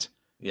wrecked.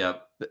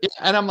 Yep.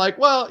 And I'm like,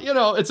 well, you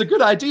know, it's a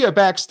good idea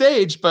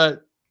backstage,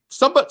 but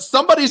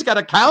somebody's got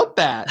to count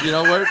that, you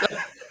know, where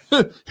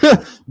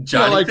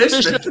Johnny like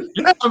Fishman.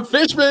 I'm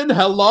Fishman.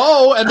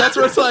 Hello. And that's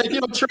where it's like, you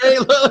know, Trey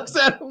looks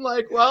at him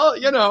like, well,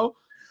 you know,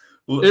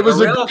 it was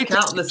a great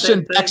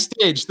discussion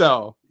backstage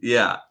though.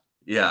 Yeah.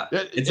 Yeah.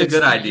 It's a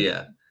good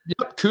idea.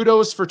 Yep.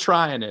 Kudos for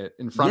trying it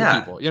in front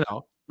of people, you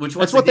know,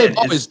 that's what they've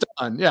always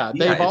done. Yeah.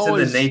 They've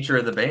always, in the nature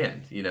of the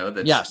band, you know,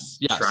 that's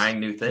trying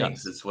new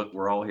things. It's what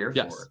we're all here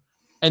for.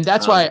 And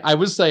that's why I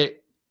would say,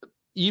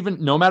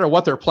 even no matter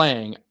what they're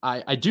playing,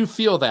 I do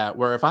feel that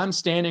where if I'm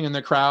standing in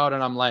the crowd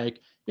and I'm like,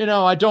 you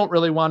know, I don't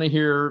really want to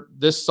hear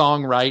this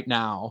song right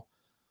now.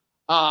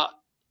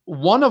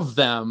 One of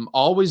them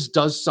always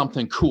does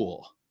something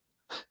cool,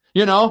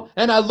 you know,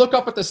 and I look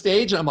up at the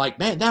stage and I'm like,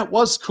 man, that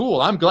was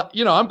cool. I'm glad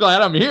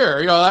I'm here.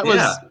 You know, that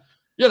was,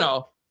 you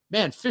know,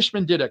 man,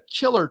 Fishman did a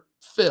killer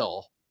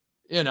fill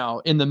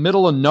in the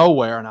middle of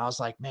nowhere. And I was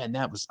like, man,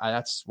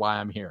 that's why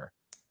I'm here.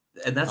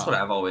 And that's what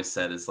I've always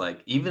said is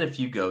like, even if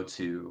you go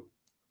to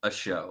a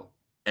show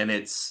and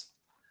it's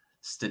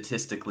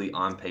statistically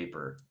on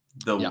paper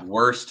the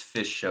worst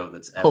Fish show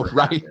that's ever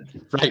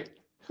happened, right.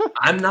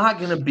 I'm not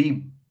going to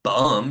be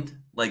bummed.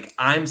 Like,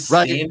 I'm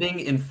standing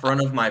in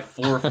front of my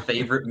 4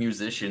 favorite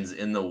musicians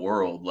in the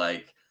world.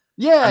 Like,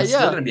 I'm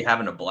still going to be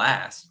having a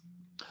blast.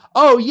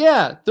 Oh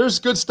yeah, there's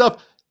good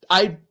stuff.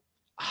 I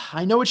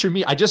know what you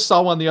mean. I just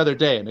saw one the other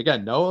day, and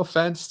again, no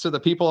offense to the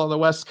people on the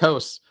West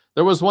Coast.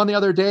 There was one the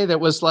other day that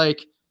was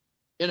like,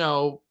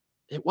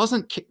 it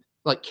wasn't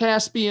like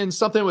Caspian.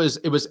 Something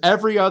it was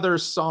every other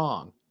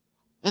song,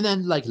 and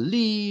then like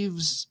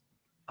Leaves,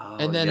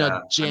 and then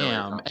a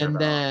jam, and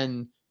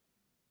then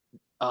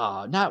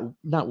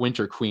not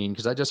Winter Queen,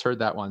 because I just heard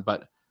that one,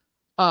 but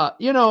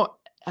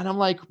and I'm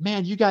like,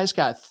 man, you guys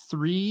got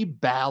 3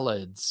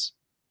 ballads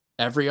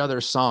every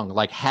other song.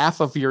 Like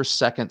half of your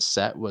second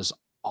set was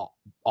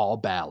all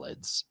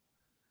ballads.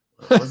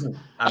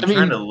 I'm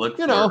trying to look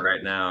for it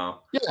right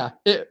now. Yeah,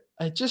 it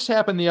just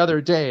happened the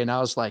other day, and I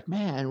was like,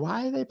 man,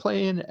 why are they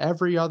playing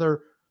every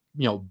other,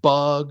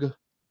 Bug,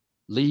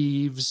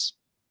 Leaves?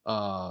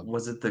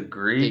 Was it the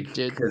Greek?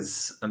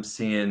 Because I'm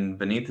seeing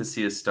Beneath the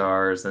Sea of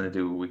Stars, and I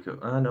do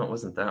no, it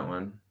wasn't that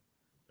one.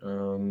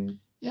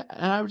 Yeah,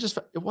 and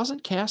it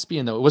wasn't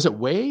Caspian though. Was it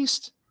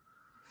Waste?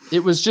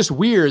 It was just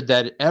weird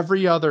that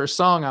every other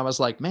song I was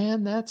like,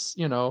 man, that's,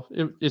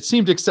 it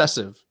seemed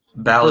excessive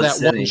Ballad for that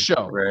City, one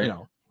show, right?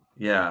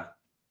 Yeah.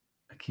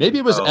 Maybe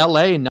it was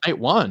LA night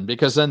 1,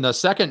 because then the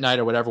second night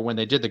or whatever, when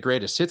they did the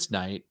greatest hits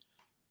night,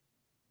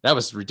 that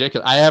was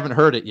ridiculous. I haven't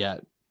heard it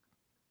yet.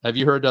 Have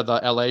you heard of the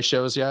LA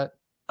shows yet?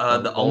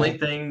 The only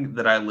thing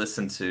that I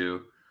listened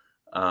to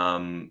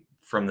from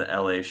the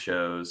LA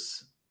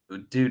shows,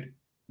 dude,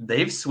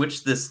 they've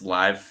switched this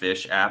Live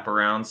Fish app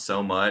around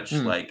so much.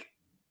 Like,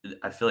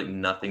 I feel like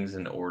nothing's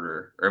in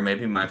order, or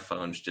maybe my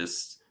phone's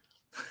just.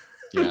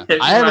 Yeah,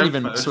 I haven't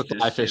even messed with the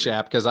Live Fish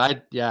app because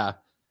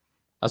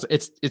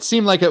it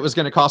seemed like it was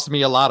going to cost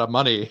me a lot of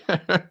money.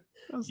 I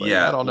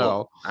don't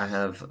know. I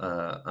have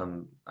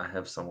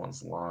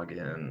someone's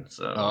login,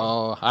 so.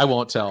 Oh, I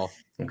won't tell.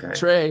 Okay,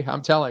 Trey,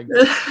 I'm telling.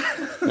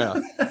 Yeah,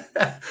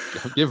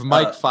 give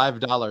Mike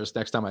 $5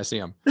 next time I see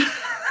him.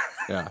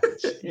 Yeah,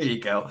 here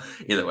you go.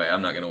 Either way,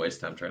 I'm not going to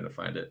waste time trying to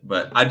find it,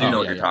 but I do know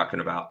what you're talking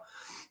about.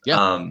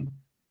 Yeah.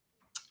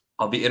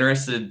 I'll be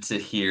interested to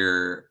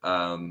hear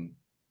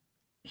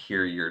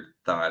your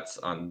thoughts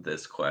on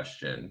this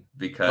question,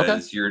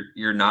 because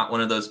you're not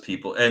one of those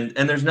people, and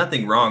there's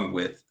nothing wrong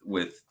with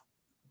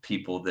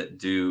people that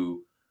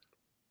do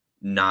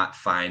not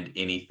find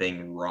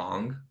anything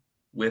wrong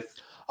with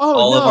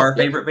all of our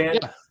favorite bands.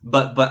 Yeah.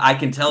 But I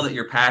can tell that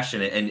you're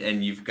passionate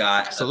and you've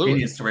got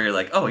opinions to where you're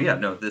like, oh yeah,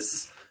 no,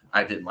 this,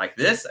 I didn't like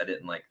this. I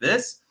didn't like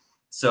this.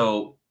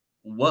 So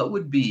what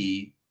would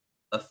be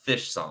a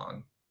Fish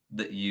song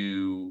that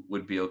you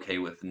would be okay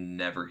with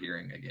never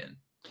hearing again?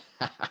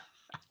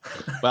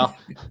 Well,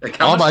 like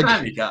how much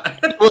time you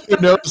got? Anyone who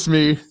knows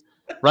me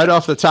right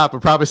off the top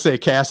would probably say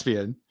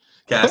Caspian.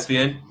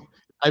 Caspian?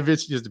 I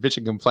just bitch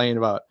and complain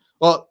about.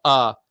 Well,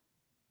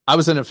 I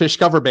was in a Fish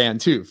cover band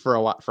too for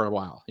a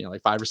while,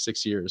 like 5 or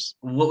 6 years.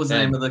 What was the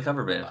name of the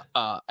cover band?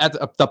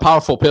 At the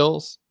Powerful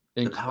Pills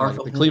in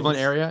the Cleveland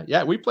area.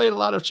 Yeah, we played a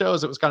lot of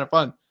shows. It was kind of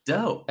fun.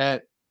 Dope.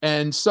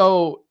 And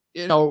so,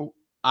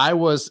 I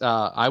was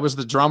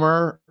the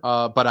drummer,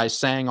 but I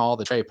sang all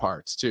the Trey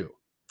parts too.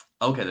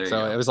 Okay, there you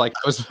go. So it was like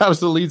I was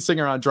the lead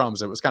singer on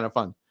drums. It was kind of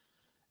fun.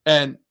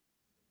 And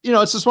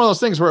it's just one of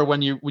those things where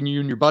when you and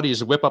your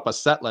buddies whip up a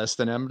set list,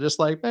 and I'm just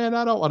like, man,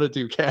 I don't want to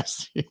do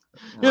Caspian.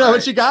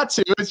 What you got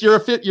to is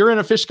you're in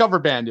a Fish cover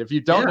band. If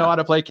you don't know how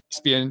to play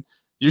Caspian,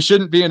 you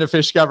shouldn't be in a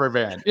Fish cover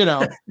band. You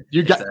got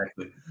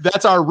exactly.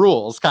 That's our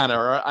rules, kind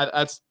of.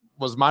 That's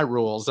was my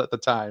rules at the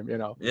time.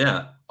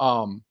 Yeah.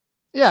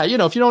 Yeah.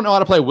 If you don't know how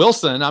to play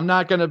Wilson, I'm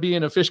not going to be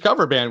in a Fish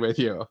cover band with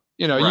you.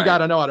 You got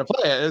to know how to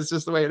play it. It's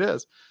just the way it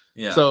is.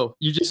 Yeah. So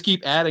you just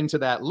keep adding to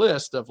that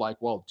list of like,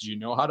 well, do you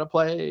know how to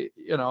play,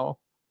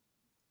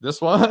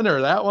 this one or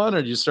that one? Or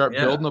you start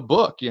building a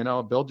book,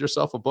 build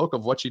yourself a book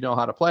of what you know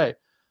how to play.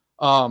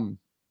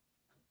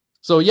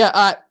 So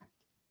yeah,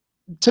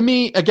 to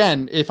me,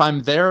 again, if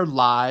I'm there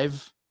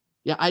live,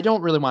 I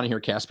don't really want to hear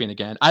Caspian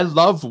again. I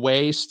love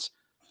Waste.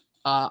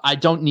 I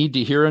don't need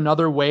to hear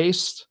another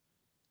Waste.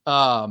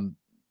 I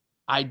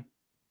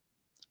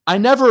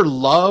never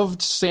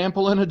loved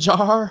Sample in a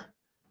Jar.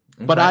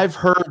 Okay. But I've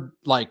heard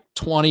like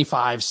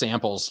 25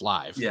 samples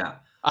live. Yeah.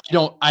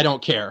 I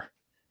don't care.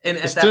 And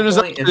as soon as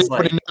I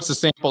notice a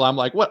sample, I'm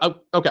like, what? Oh,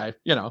 okay.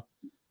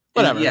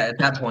 Whatever. Yeah. At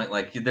that point,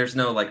 like there's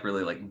no like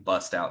really like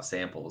bust out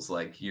samples.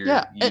 Like you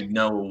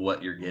know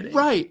what you're getting.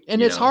 Right.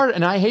 And it's hard.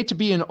 And I hate to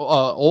be an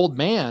old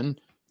man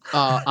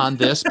on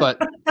this,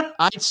 but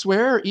I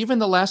swear even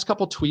the last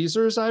couple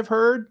tweezers I've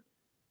heard,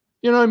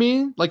 you know what I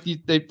mean? Like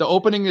the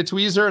opening the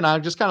tweezer, and I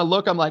just kind of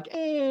look, I'm like,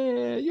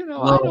 I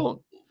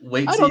don't.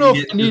 I don't know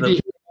if I need to hear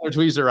another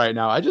tweezer right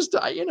now. I just,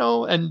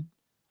 and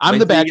I'm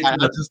the bad guy.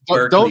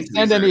 Don't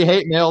send any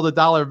hate mail to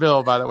Dollar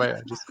Bill, by the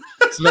way.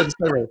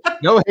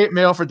 No hate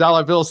mail for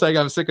dollar bill saying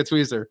I'm sick of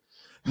Tweezer.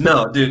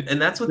 No, dude,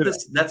 and that's what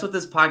this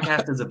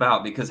podcast is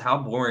about. Because how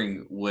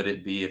boring would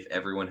it be if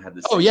everyone had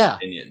the same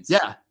opinions?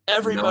 Yeah,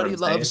 everybody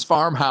loves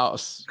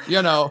Farmhouse.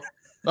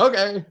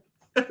 Okay,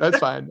 that's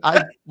fine.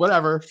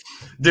 Whatever,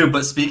 dude.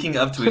 But speaking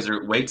of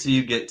Tweezer, wait till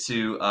you get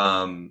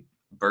to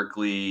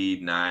Berkeley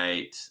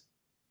Night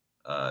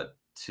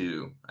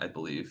 2, I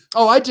believe.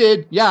 Oh, I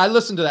did. Yeah, I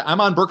listened to that. I'm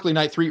on Berkeley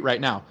Night 3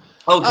 right now.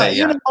 Okay,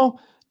 yeah.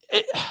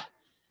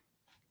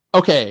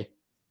 Okay.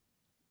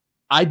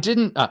 I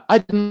didn't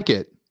like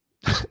it.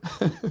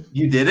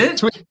 You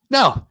didn't?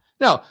 No.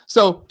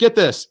 So get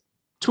this.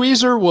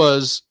 Tweezer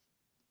was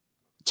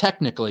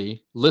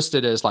technically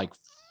listed as like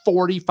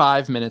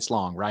 45 minutes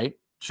long, right?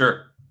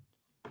 Sure.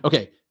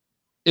 Okay.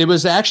 It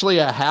was actually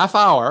a half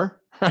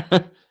hour.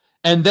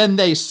 And then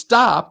they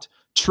stopped.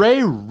 Trey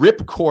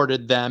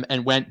ripcorded them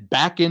and went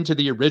back into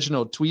the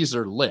original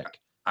Tweezer lick.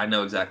 I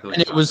know exactly what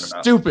and you're it was talking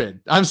about. Stupid.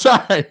 I'm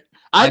sorry.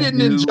 I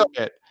didn't enjoy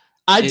it.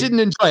 I didn't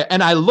enjoy it.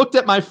 And I looked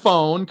at my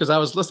phone because I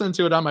was listening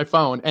to it on my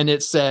phone and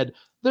it said,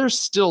 there's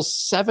still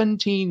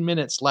 17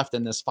 minutes left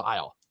in this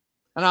file.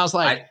 And I was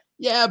like,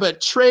 yeah,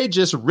 but Trey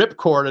just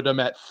ripcorded them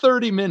at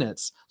 30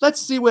 minutes.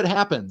 Let's see what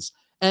happens.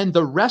 And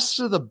the rest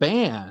of the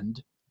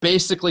band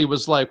basically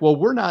was like, well,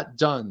 we're not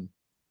done.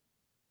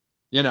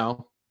 We're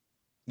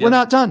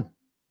not done.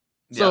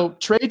 So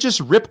Trey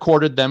just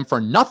ripcorded them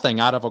for nothing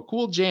out of a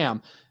cool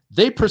jam.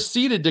 They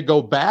proceeded to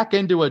go back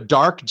into a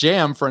dark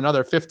jam for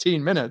another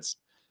 15 minutes.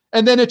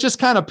 And then it just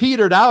kind of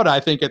petered out, I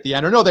think, at the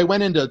end. Or no, they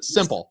went into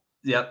Simple.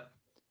 Yep.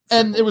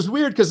 And it was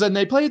weird because then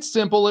they played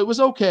Simple. It was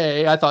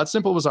okay. I thought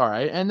Simple was all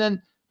right.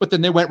 But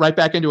then they went right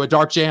back into a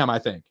dark jam, I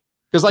think.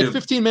 Because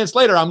 15 minutes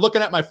later, I'm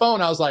looking at my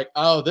phone. I was like,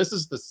 oh, this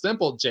is the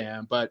Simple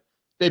jam. But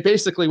they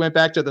basically went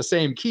back to the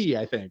same key,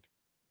 I think.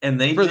 And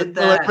they did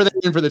that. For the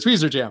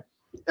Tweezer jam.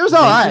 It was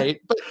all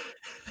right. But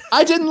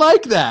I didn't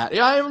like that.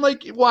 I'm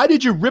like, why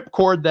did you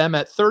ripcord them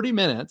at 30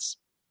 minutes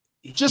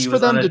just for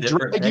them to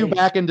drag you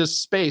back into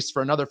space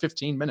for another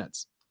 15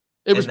 minutes?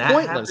 It was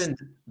pointless.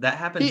 That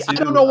happened too. I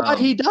don't know why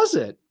he does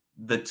it.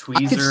 The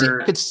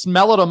Tweezer. I could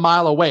smell it a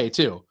mile away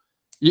too.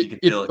 You could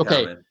feel it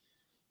coming.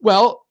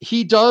 Well,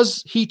 he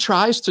does. He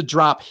tries to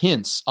drop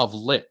hints of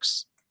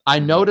licks. I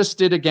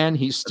noticed it again.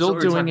 He's still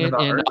doing it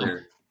in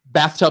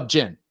Bathtub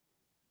Gin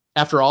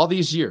after all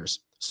these years.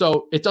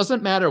 So it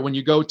doesn't matter when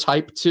you go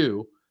type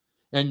 2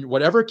 and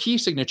whatever key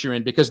signature you're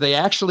in, because they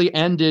actually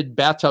ended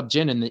Bathtub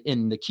Gin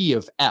in the key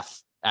of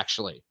F,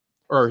 actually,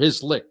 or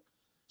his lick.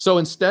 So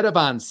instead of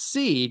on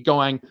C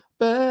going,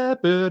 okay,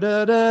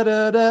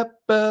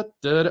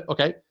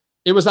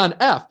 it was on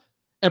F,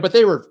 but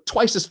they were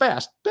twice as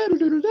fast.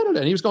 And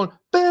he was going,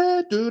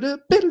 and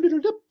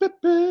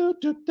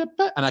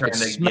I could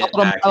smell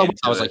it.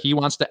 I was like, he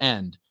wants to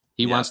end.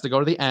 He wants to go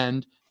to the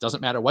end. Doesn't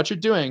matter what you're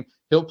doing.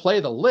 He'll play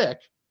the lick.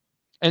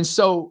 And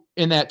so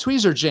in that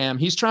Tweezer jam,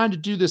 he's trying to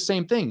do the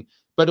same thing,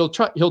 but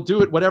he'll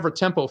do it whatever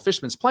tempo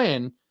Fishman's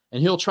playing,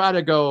 and he'll try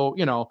to go,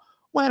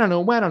 trying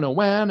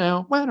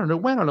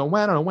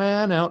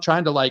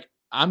to like,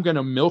 I'm going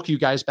to milk you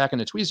guys back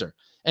into Tweezer.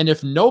 And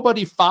if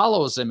nobody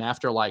follows him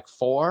after like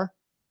 4,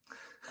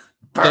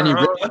 then he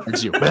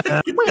records you.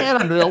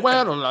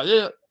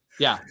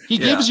 Yeah, he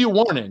gives you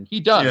warning. He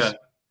does. Yeah.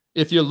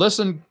 If you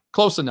listen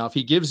close enough,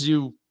 he gives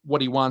you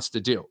what he wants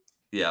to do.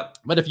 Yeah.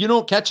 But if you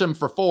don't catch him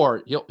for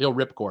 4, he'll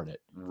ripcord it.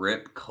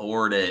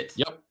 Ripcord it.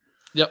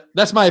 Yep.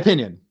 That's my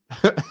opinion.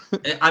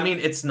 I mean,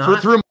 it's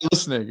not through my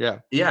listening. Yeah.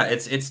 Yeah.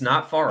 It's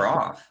not far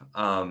off.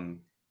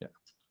 I'm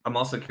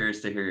also curious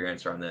to hear your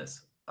answer on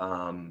this.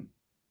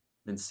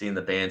 Been seeing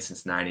the band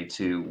since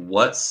 92.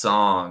 What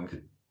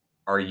song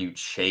are you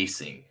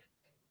chasing?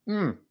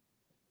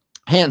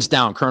 Hands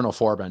down, Colonel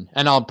Forbin.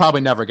 And I'll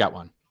probably never get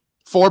one.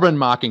 Forbin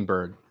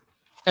Mockingbird.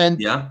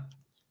 And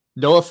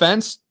no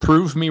offense,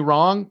 prove me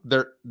wrong.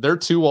 They're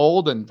too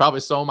old, and probably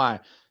so am I.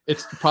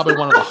 It's probably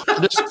one of the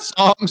hardest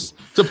songs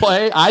to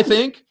play, I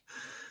think.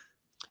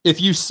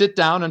 If you sit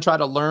down and try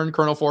to learn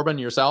Colonel Forbin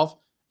yourself,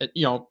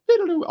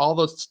 all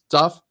those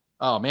stuff.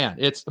 Oh man,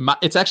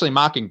 it's actually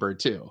Mockingbird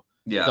too.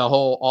 Yeah,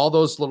 all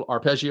those little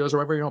arpeggios or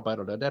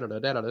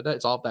whatever,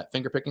 it's all that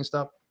finger picking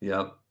stuff.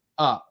 Yep.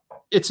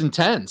 It's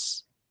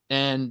intense,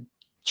 and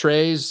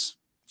Trey's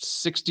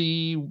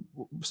 60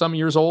 some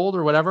years old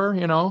or whatever,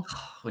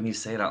 When you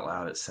say it out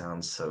loud, it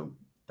sounds so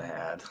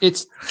bad.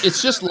 It's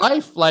just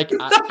life. Like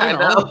I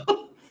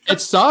know.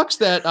 It sucks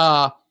that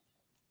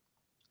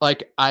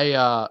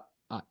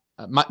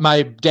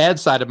my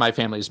dad's side of my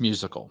family is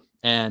musical,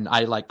 and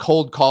I like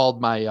cold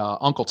called my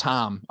Uncle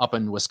Tom up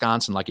in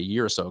Wisconsin like a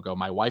year or so ago.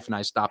 My wife and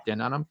I stopped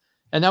in on him,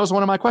 and that was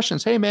one of my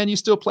questions. Hey man, you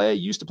still play?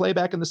 You used to play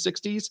back in the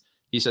 60s?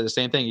 He said the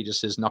same thing.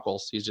 His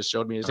knuckles. He just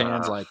showed me his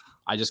hands. Like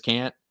I just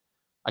can't.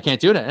 I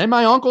can't do it. And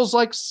my uncle's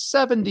like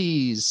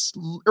 70s,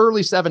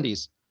 early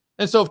 70s.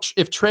 And so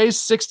if Trey's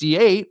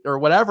 68 or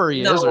whatever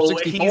he is, or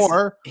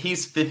 64.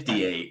 He's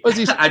 58.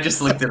 I just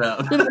looked it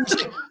up.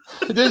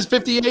 It is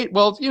 58.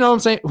 Well, you know what I'm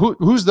saying?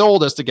 Who's the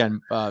oldest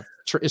again?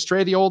 Is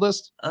Trey the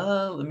oldest?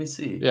 Let me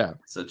see. Yeah.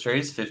 So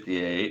Trey's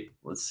 58.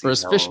 Let's see. Or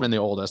is Fishman the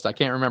oldest? I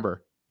can't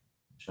remember.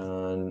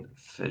 John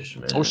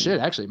Fishman. Oh shit!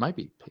 Actually, it might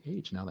be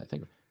Page now that I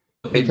think of it.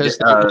 Hey, Because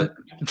I'm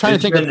trying to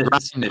think of Fishman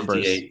grind is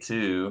numbers 58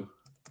 too.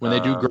 when they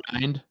do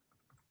grind.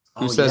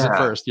 Who Oh says it yeah.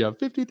 first? Yeah,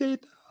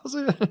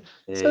 58,000,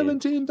 Hey,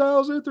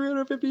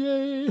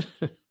 17,358.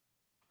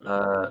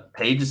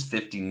 Page is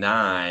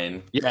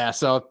 59. Yeah,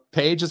 so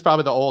Page is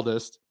probably the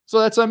oldest. So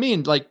that's what I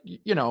mean. Like,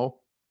 you know,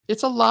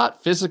 it's a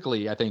lot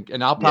physically, I think,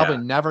 and I'll probably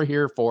never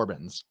hear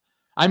Forbin's.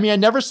 I mean, I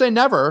never say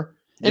never.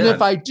 And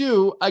if I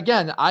do,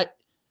 again, I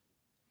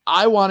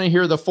want to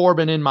hear the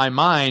Forbin in my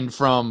mind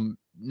from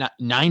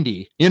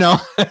 90, you know,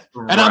 and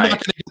I'm not going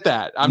to get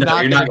that. I'm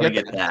not going to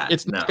get that.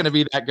 It's not going to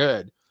be that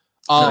good.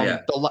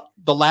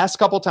 The last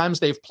couple times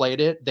they've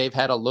played it, they've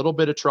had a little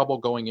bit of trouble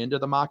going into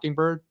the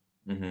Mockingbird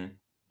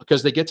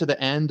because they get to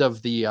the end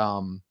of the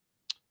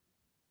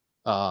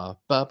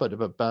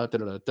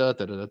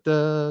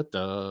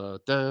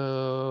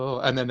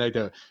and then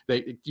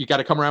you got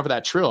to come around for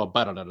that trill,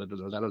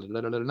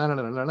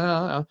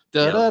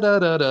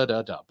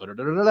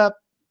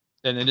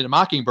 and then in a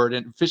Mockingbird,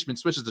 and Fishman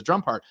switches the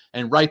drum part,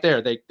 and right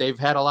there they've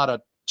had a lot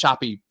of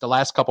choppy. The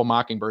last couple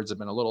Mockingbirds have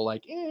been a little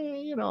like,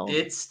 you know,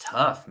 it's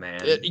tough, man.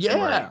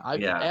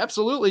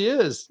 Absolutely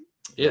is.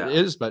 It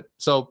is, but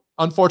so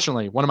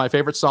unfortunately, one of my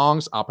favorite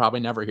songs, I'll probably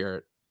never hear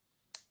it.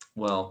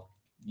 Well,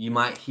 you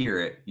might hear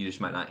it. You just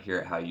might not hear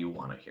it how you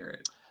want to hear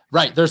it.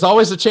 Right. There's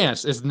always a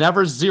chance. It's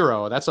never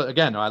zero.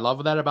 Again, I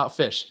love that about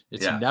Fish.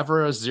 It's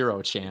never a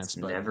zero chance.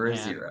 But never a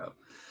zero.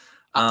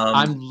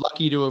 I'm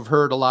lucky to have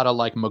heard a lot of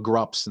like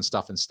McGrups and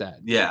stuff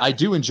instead. Yeah. I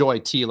do enjoy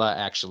Tila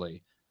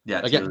actually.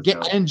 Yeah. Again,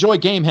 I enjoy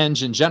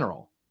Gamehenge in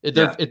general.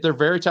 They're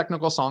very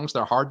technical songs.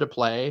 They're hard to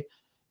play.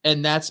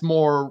 And that's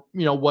more,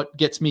 you know, what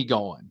gets me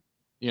going,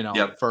 you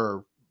know,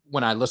 for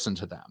when I listen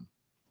to them.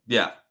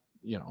 Yeah.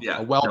 You know,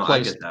 a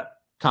well-placed that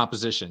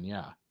composition.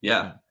 Yeah.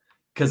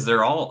 Because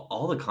they're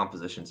all the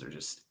compositions are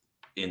just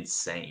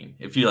insane.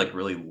 If you like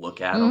really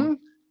look at them,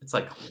 it's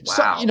like,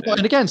 wow. So, you know,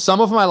 and again, some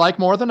of them I like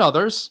more than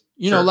others.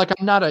 You know, like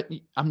I'm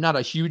not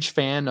a huge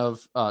fan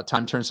of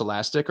Time Turns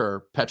Elastic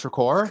or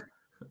Petrichor.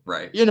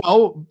 Right. You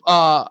know,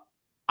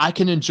 I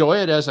can enjoy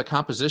it as a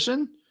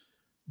composition,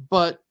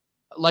 but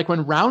like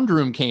when Round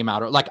Room came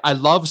out, or like I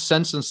love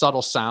Sense and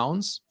Subtle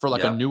Sounds for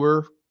like a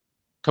newer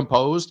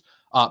composed.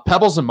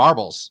 Pebbles and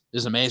Marbles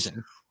is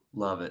amazing.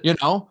 Love it. You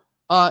know,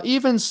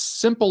 even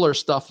simpler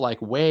stuff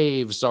like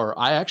Waves, or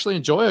I actually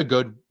enjoy a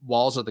good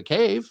Walls of the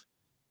Cave.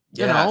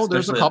 You know,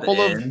 there's a couple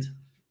of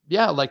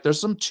like there's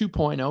some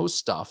 2.0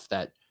 stuff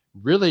that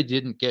really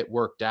didn't get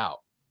worked out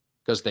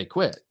because they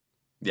quit.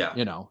 Yeah.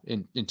 You know,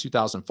 in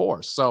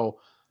 2004. So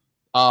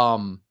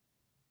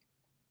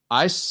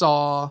I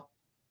saw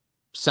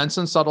Sense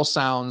and Subtle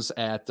Sounds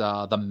at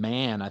the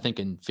Man, I think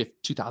in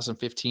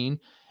 2015.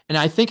 And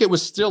I think it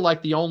was still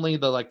like the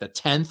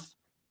 10th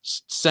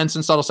Sense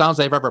and Subtle Sounds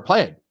they've ever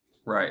played.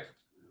 Right.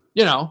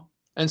 You know,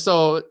 and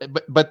so,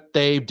 but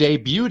they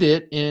debuted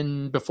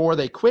it before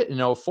they quit in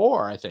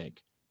 2004, I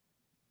think.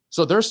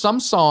 So there's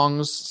some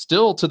songs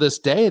still to this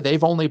day,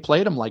 they've only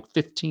played them like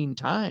 15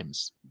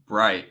 times.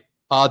 Right.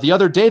 The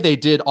other day they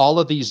did All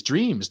of These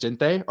Dreams, didn't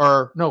they?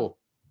 Or no.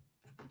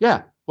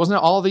 Yeah. Wasn't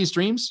it All of These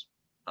Dreams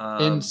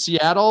in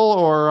Seattle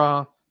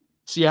or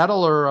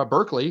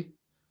Berkeley?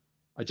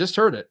 I just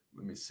heard it.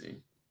 Let me see.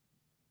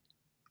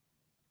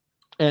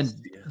 And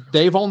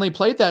they've only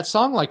played that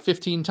song like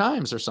 15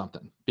 times or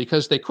something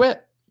because they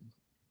quit.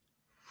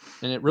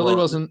 And it really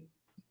wasn't.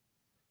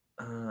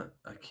 I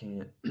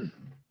can't.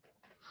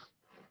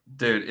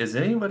 Dude, is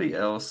anybody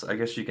else? I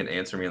guess you can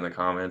answer me in the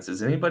comments.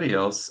 Is anybody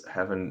else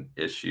having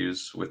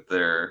issues with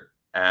their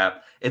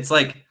app? It's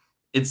like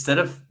instead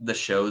of the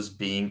shows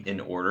being in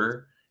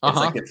order, it's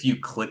like if you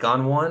click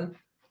on one,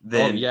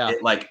 then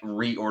it like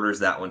reorders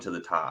that one to the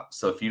top.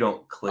 So if you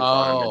don't click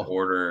on them in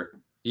order,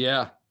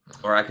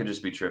 or I could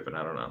just be tripping.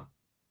 I don't know.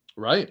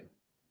 Right.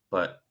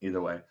 But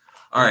either way.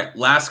 All right.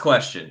 Last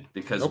question,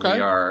 because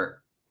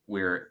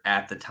we're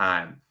at the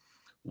time.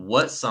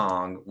 What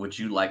song would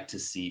you like to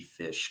see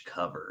Fish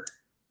cover?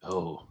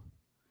 Oh,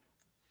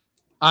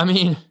 I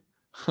mean,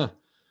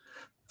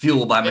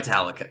 Fuel by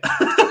Metallica.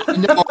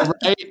 No,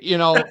 right? You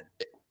know,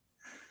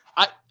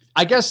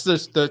 I guess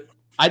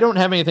I don't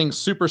have anything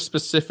super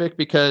specific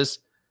because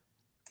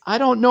I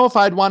don't know if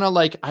I'd want to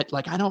I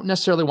don't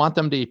necessarily want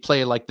them to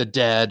play like The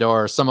Dead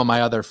or some of my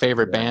other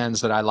favorite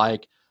bands that I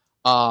like.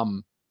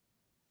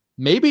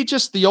 Maybe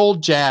just the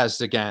old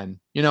jazz again.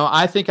 You know,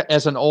 I think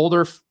as an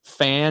older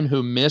fan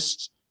who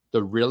missed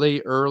the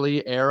really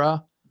early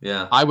era,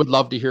 I would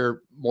love to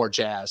hear more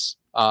jazz.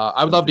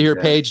 I would love to hear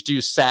Page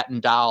do Satin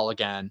Doll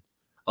again.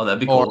 Oh, that'd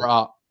be cool.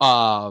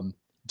 Or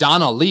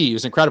Donna Lee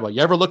was incredible.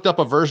 You ever looked up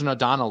a version of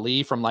Donna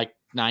Lee from like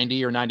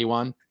 90 or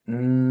 91?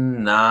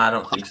 Nah, I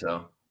don't think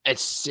so.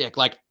 It's sick.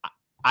 Like,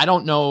 I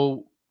don't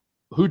know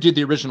who did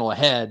the original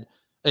Ahead.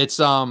 It's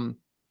I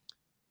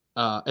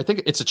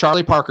think it's a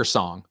Charlie Parker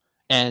song,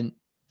 and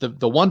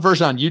the one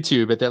version on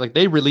YouTube,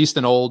 they released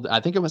an old,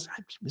 I think it was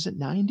it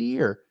 90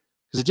 or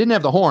because it didn't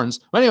have the horns.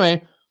 But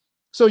anyway,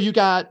 so you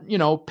got, you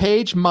know,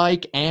 Paige,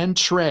 Mike, and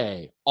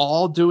Trey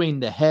all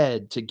doing the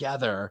Head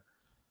together.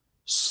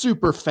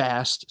 super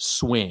fast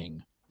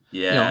swing.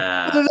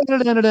 Yeah. You know,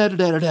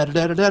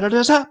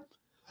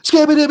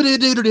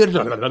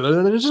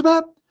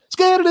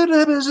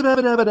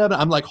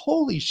 I'm like,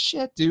 holy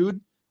shit, dude.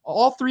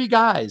 All three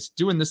guys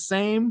doing the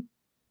same.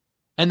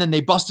 And then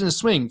they bust in a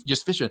swing,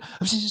 just fishing.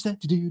 You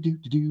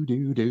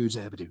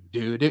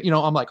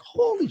know, I'm like,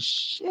 holy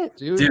shit,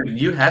 dude. Dude,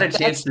 you had a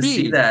chance to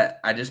see that.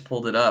 I just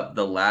pulled it up.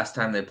 The last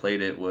time they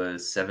played it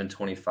was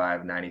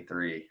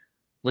 7/25/93.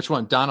 Which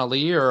one, Donna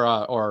Lee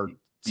or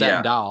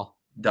Satin Doll?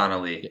 Donna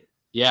Lee.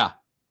 Yeah.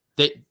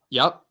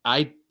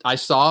 I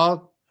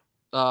saw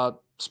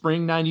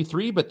spring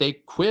 93, but they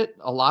quit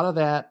a lot of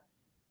that.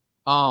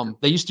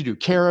 They used to do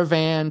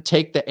Caravan,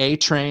 Take the A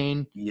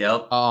Train.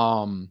 Yep.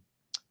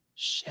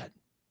 Shit.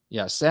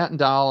 Yeah, Satin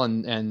Doll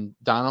and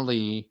Donna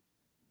Lee.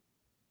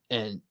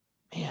 And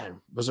man,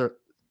 was there,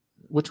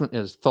 which one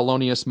is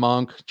Thelonious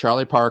Monk,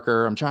 Charlie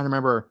Parker? I'm trying to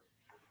remember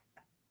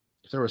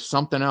if there was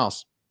something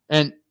else.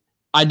 And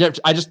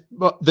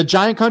the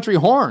Giant Country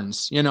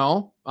Horns, you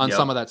know, on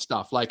some of that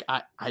stuff. Like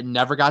I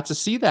never got to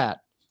see that.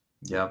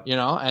 Yeah. You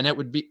know, and that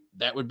would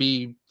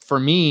be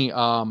for me,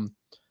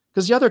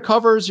 because the other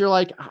covers, you're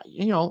like,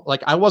 you know,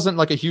 like I wasn't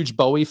like a huge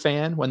Bowie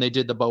fan when they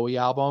did the Bowie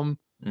album.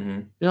 Mm-hmm.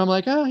 You know, I'm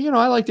like, you know,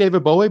 I like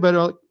David Bowie, but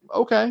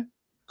okay,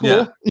 cool.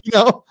 Yeah. You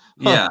know,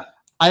 yeah.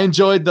 I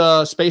enjoyed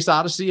the Space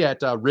Odyssey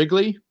at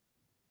Wrigley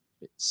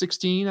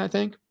 16, I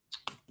think.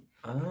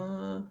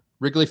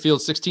 Wrigley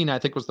Field 16, I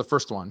think, was the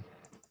first one.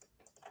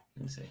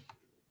 Let me see.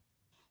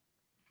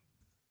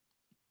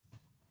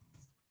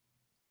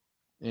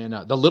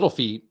 And the Little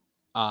Feat,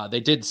 they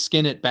did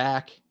Skin It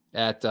Back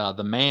at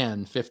the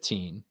Man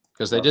 15,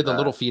 because they did the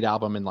Little Feat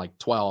album in like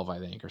 12, I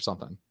think, or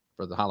something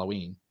for the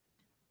Halloween.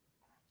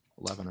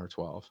 11 or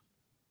 12.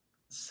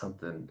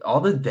 Something. All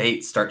the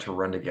dates start to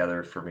run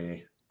together for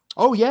me.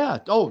 Oh, yeah.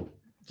 Oh,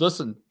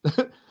 listen.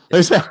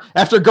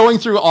 After going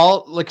through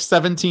all like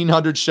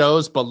 1,700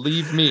 shows,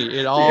 believe me,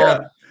 it all. Yeah.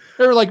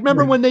 They were like,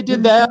 remember when they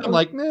did that? I'm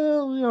like,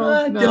 no, you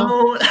know,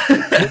 no.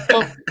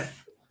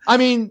 I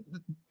mean,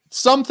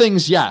 some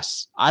things,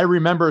 yes. I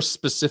remember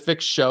specific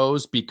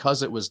shows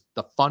because it was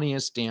the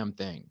funniest damn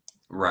thing.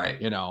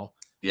 Right. You know?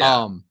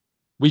 Yeah.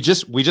 We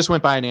just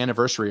went by an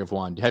anniversary of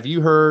one. Have you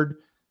heard?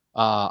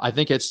 I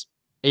think it's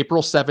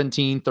April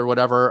 17th or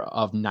whatever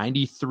of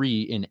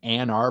 93 in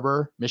Ann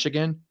Arbor,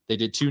 Michigan. They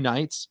did 2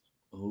 nights.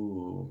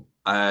 Ooh.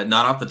 Not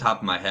off the top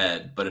of my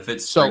head, but if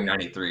it's spring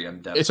 93,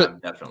 I've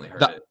definitely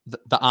heard it.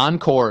 The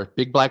encore,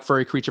 Big Black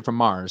Furry Creature from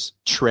Mars,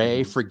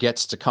 Trey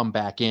forgets to come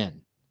back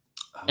in.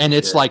 And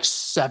it's like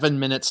 7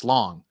 minutes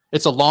long.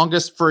 It's the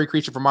longest Furry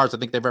Creature from Mars I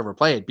think they've ever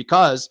played,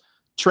 because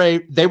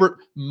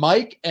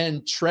Mike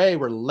and Trey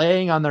were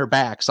laying on their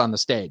backs on the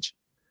stage,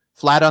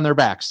 flat on their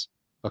backs.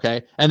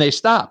 Okay. And they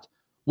stopped.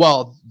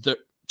 Well,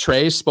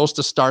 Trey's supposed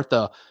to start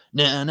the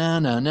na na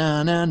na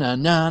na na na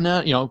na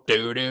na, you know,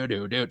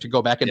 do to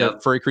go back into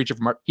Furry Creature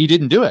from Mars. He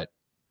didn't do it.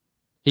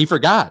 He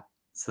forgot.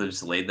 So they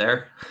just laid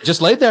there?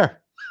 Just laid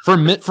there for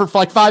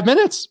like 5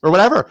 minutes or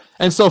whatever.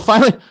 And so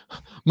finally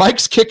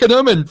Mike's kicking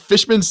him and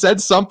Fishman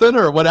said something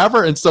or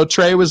whatever. And so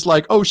Trey was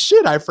like, oh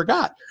shit, I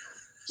forgot.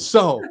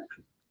 So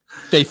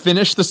they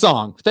finished the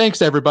song.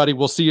 Thanks everybody.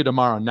 We'll see you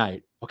tomorrow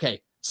night. Okay.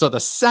 So the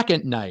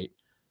second night,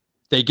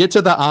 they get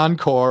to the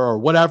encore or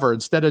whatever.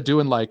 Instead of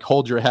doing like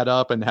hold your head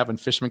up and having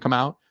Fishman come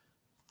out,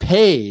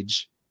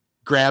 Paige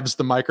grabs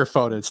the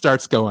microphone and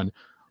starts going,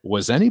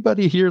 was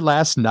anybody here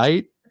last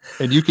night?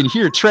 And you can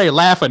hear Trey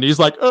laughing. He's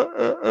like,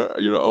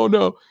 you know, oh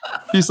no.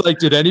 He's like,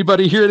 did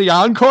anybody hear the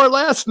encore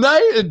last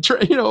night? And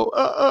Trey, you know,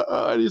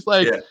 and he's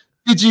like,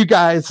 did you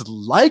guys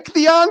like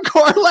the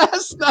encore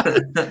last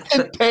night?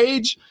 And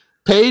Paige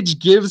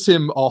gives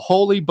him a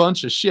holy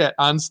bunch of shit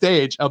on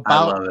stage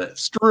about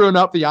screwing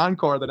up the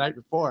encore the night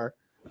before.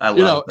 I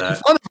love that.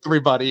 In front of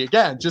everybody,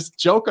 again, just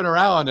joking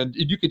around, and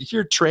you could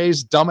hear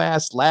Trey's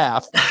dumbass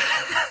laugh.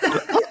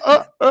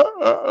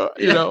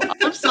 You know,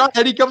 I'm sorry.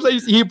 And he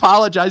comes, he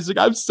apologizes. Like,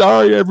 I'm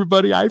sorry,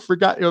 everybody. I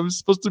forgot. It was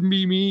supposed to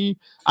be me.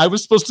 I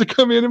was supposed to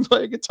come in and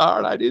play guitar,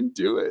 and I didn't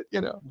do it.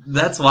 You know,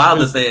 that's wild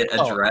that they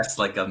address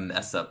like a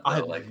mess up. Though. I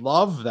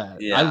love that.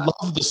 Yeah. I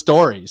love the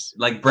stories.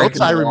 Like breaking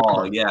the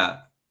wall. Yeah.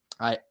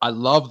 I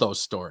love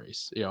those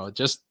stories. You know,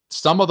 just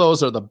some of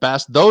those are the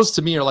best. Those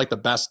to me are like the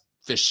best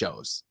Fish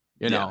shows.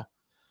 You know,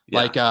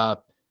 like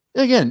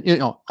again, you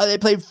know, they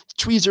played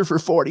Tweezer for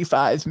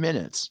 45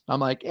 minutes.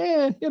 I'm like,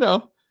 you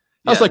know,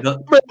 I was like,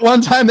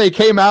 one time they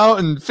came out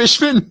and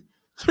Fishman,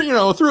 you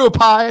know, threw a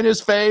pie in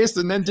his face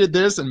and then did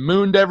this and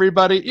mooned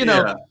everybody. You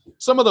know,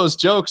 some of those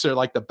jokes are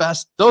like the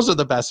best. Those are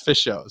the best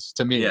Fish shows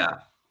to me. Yeah.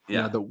 You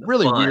know, the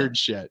really weird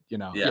shit, you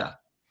know. Yeah.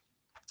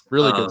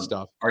 Really good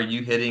stuff. Are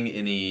you hitting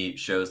any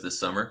shows this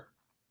summer?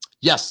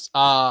 Yes.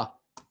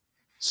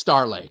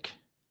 Star Lake.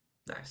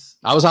 Nice.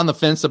 I was on the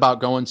fence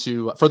about going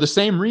to, for the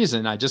same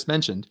reason I just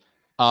mentioned.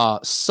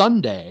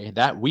 Sunday,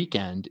 that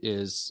weekend,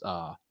 is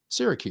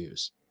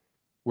Syracuse,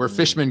 where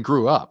Fishman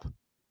grew up.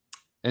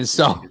 And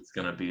so it's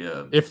going to be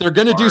if they're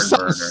going to do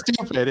something burner.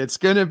 stupid, it's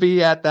going to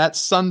be at that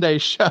Sunday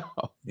show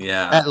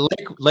Yeah. at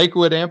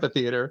Lakewood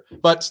Amphitheater.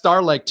 But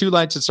Star Lake, 2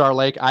 nights at Star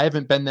Lake. I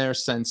haven't been there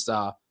since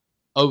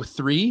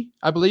 03,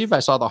 I believe. I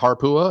saw the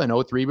Harpua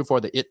in 03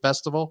 before the IT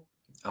Festival.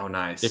 Oh,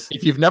 nice.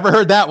 If you've never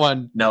heard that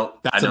one, no,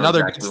 that's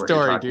another exactly good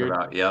story, dude.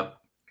 About. Yep.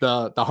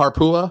 The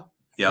Harpua.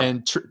 Yep.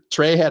 And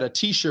Trey had a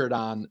T-shirt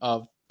on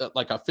of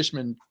like a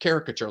Fishman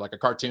caricature, like a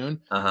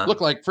cartoon.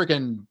 Looked like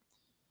freaking,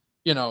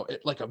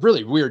 like a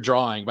really weird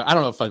drawing, but I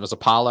don't know if it was a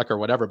Pollock or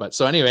whatever. But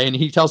so anyway, and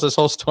he tells this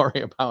whole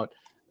story about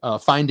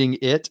finding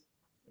it.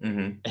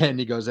 Mm-hmm. And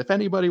he goes, if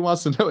anybody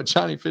wants to know what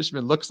Johnny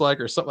Fishman looks like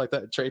or something like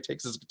that, Trey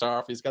takes his guitar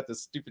off. He's got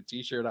this stupid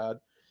T-shirt on.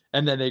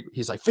 And then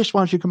he's like, Fish,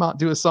 why don't you come out and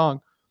do a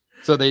song?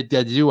 So they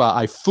did do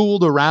I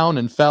Fooled Around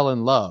and Fell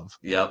in Love.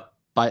 Yep.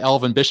 By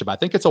Elvin Bishop. I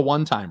think it's a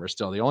one-timer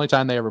still. The only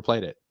time they ever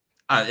played it.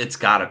 It's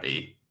got to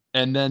be.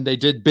 And then they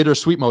did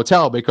Bittersweet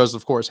Motel because,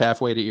 of course,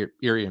 halfway to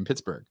Erie and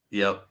Pittsburgh.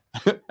 Yep.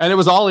 And it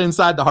was all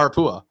inside the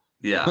Harpua.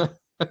 Yeah.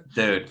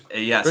 Dude.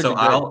 Yeah.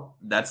 So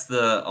that's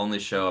the only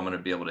show I'm going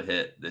to be able to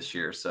hit this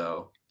year.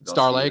 So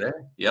Star Lake.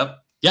 Yep.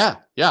 Yeah.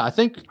 Yeah. I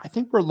think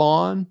we're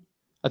lawn.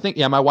 I think,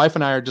 my wife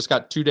and I just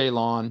got 2-day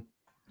lawn.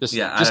 Just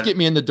get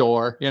me in the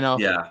door, Yeah.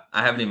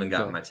 I haven't even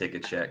gotten my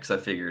tickets yet because I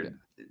figured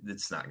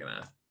it's not going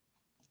to.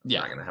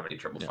 Yeah, not gonna have any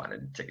trouble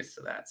finding tickets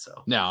to that.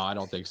 So no, I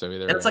don't think so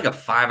either. And it's like a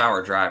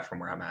 5-hour drive from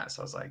where I'm at,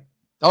 so I was like,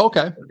 oh,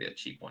 okay, it'll be a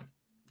cheap one.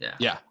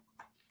 Yeah,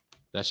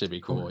 that should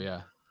be cool.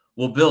 Yeah.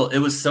 Well, Bill, it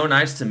was so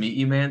nice to meet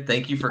you, man.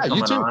 Thank you for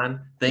coming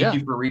on. Thank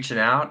you for reaching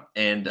out,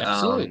 and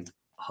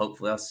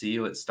hopefully I'll see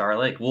you at Star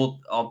Lake.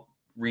 I'll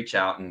reach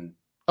out and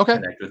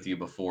connect with you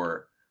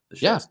before the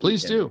show. Yeah,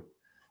 please do.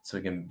 So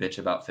we can bitch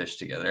about fish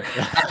together.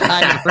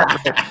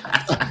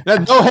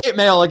 No hate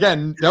mail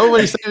again.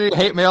 Nobody sent any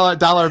hate mail at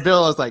Dollar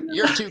Bill. I was like,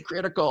 you're too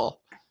critical.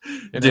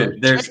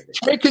 Dude,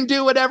 Trey can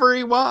do whatever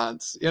he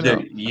wants.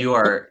 Dude, you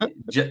are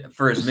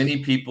for as many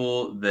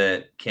people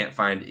that can't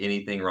find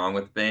anything wrong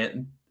with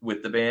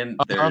the band.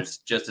 There's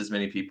just as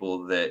many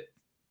people that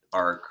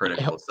are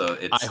critical.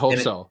 I hope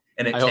so.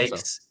 And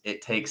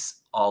it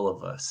takes all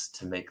of us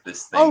to make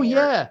this thing. Oh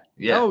yeah.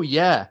 Oh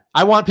yeah.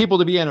 I want people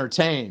to be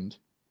entertained.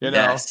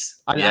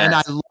 Yes. And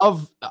I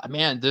love,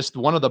 man, this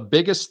one of the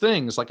biggest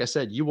things, like I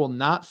said, you will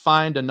not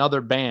find another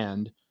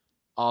band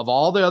of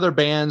all the other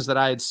bands that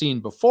I had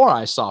seen before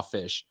I saw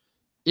Fish.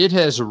 It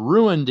has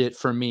ruined it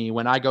for me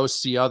when I go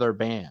see other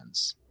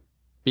bands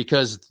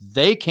because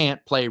they can't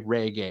play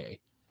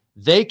reggae.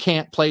 They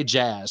can't play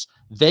jazz.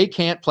 They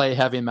can't play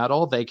heavy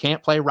metal. They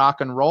can't play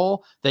rock and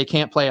roll. They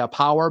can't play a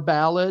power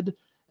ballad.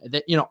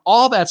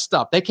 All that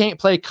stuff. They can't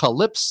play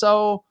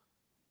calypso,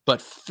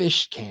 but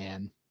Fish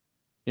can.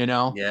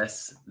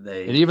 Yes,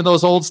 and even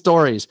those old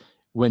stories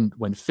when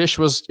Fish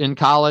was in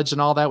college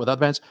and all that with other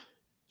bands,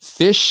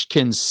 Fish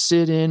can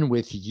sit in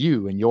with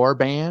you and your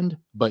band,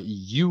 but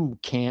you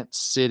can't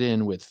sit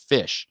in with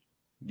Fish.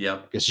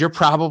 Yep, because you're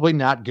probably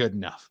not good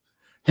enough.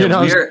 It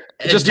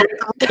just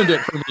ruined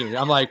it for me.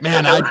 I'm like,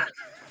 man,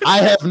 I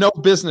have no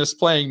business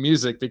playing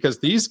music because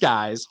these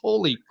guys,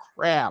 holy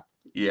crap.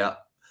 Yeah,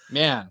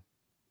 man,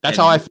 that's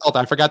how I felt.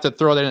 I forgot to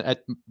throw that in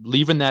at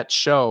leaving that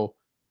show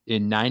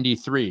in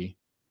 '93.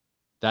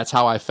 That's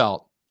how I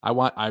felt.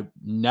 I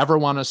never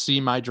want to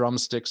see my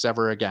drumsticks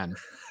ever again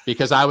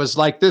because I was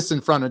like this in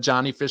front of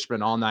Johnny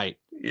Fishman all night.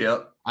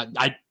 Yep.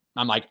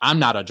 I'm like, I'm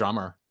not a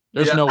drummer.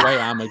 There's no way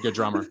I'm a good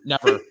drummer.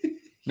 Never.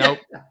 Nope.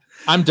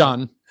 I'm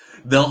done.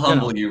 They'll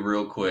humble you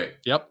real quick.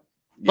 Yep.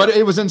 But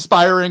it was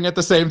inspiring at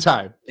the same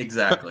time.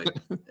 Exactly.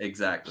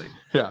 Exactly.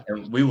 Yeah.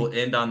 And we will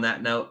end on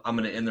that note. I'm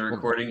going to end the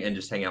recording and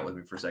just hang out with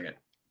me for a second.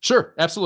 Sure. Absolutely.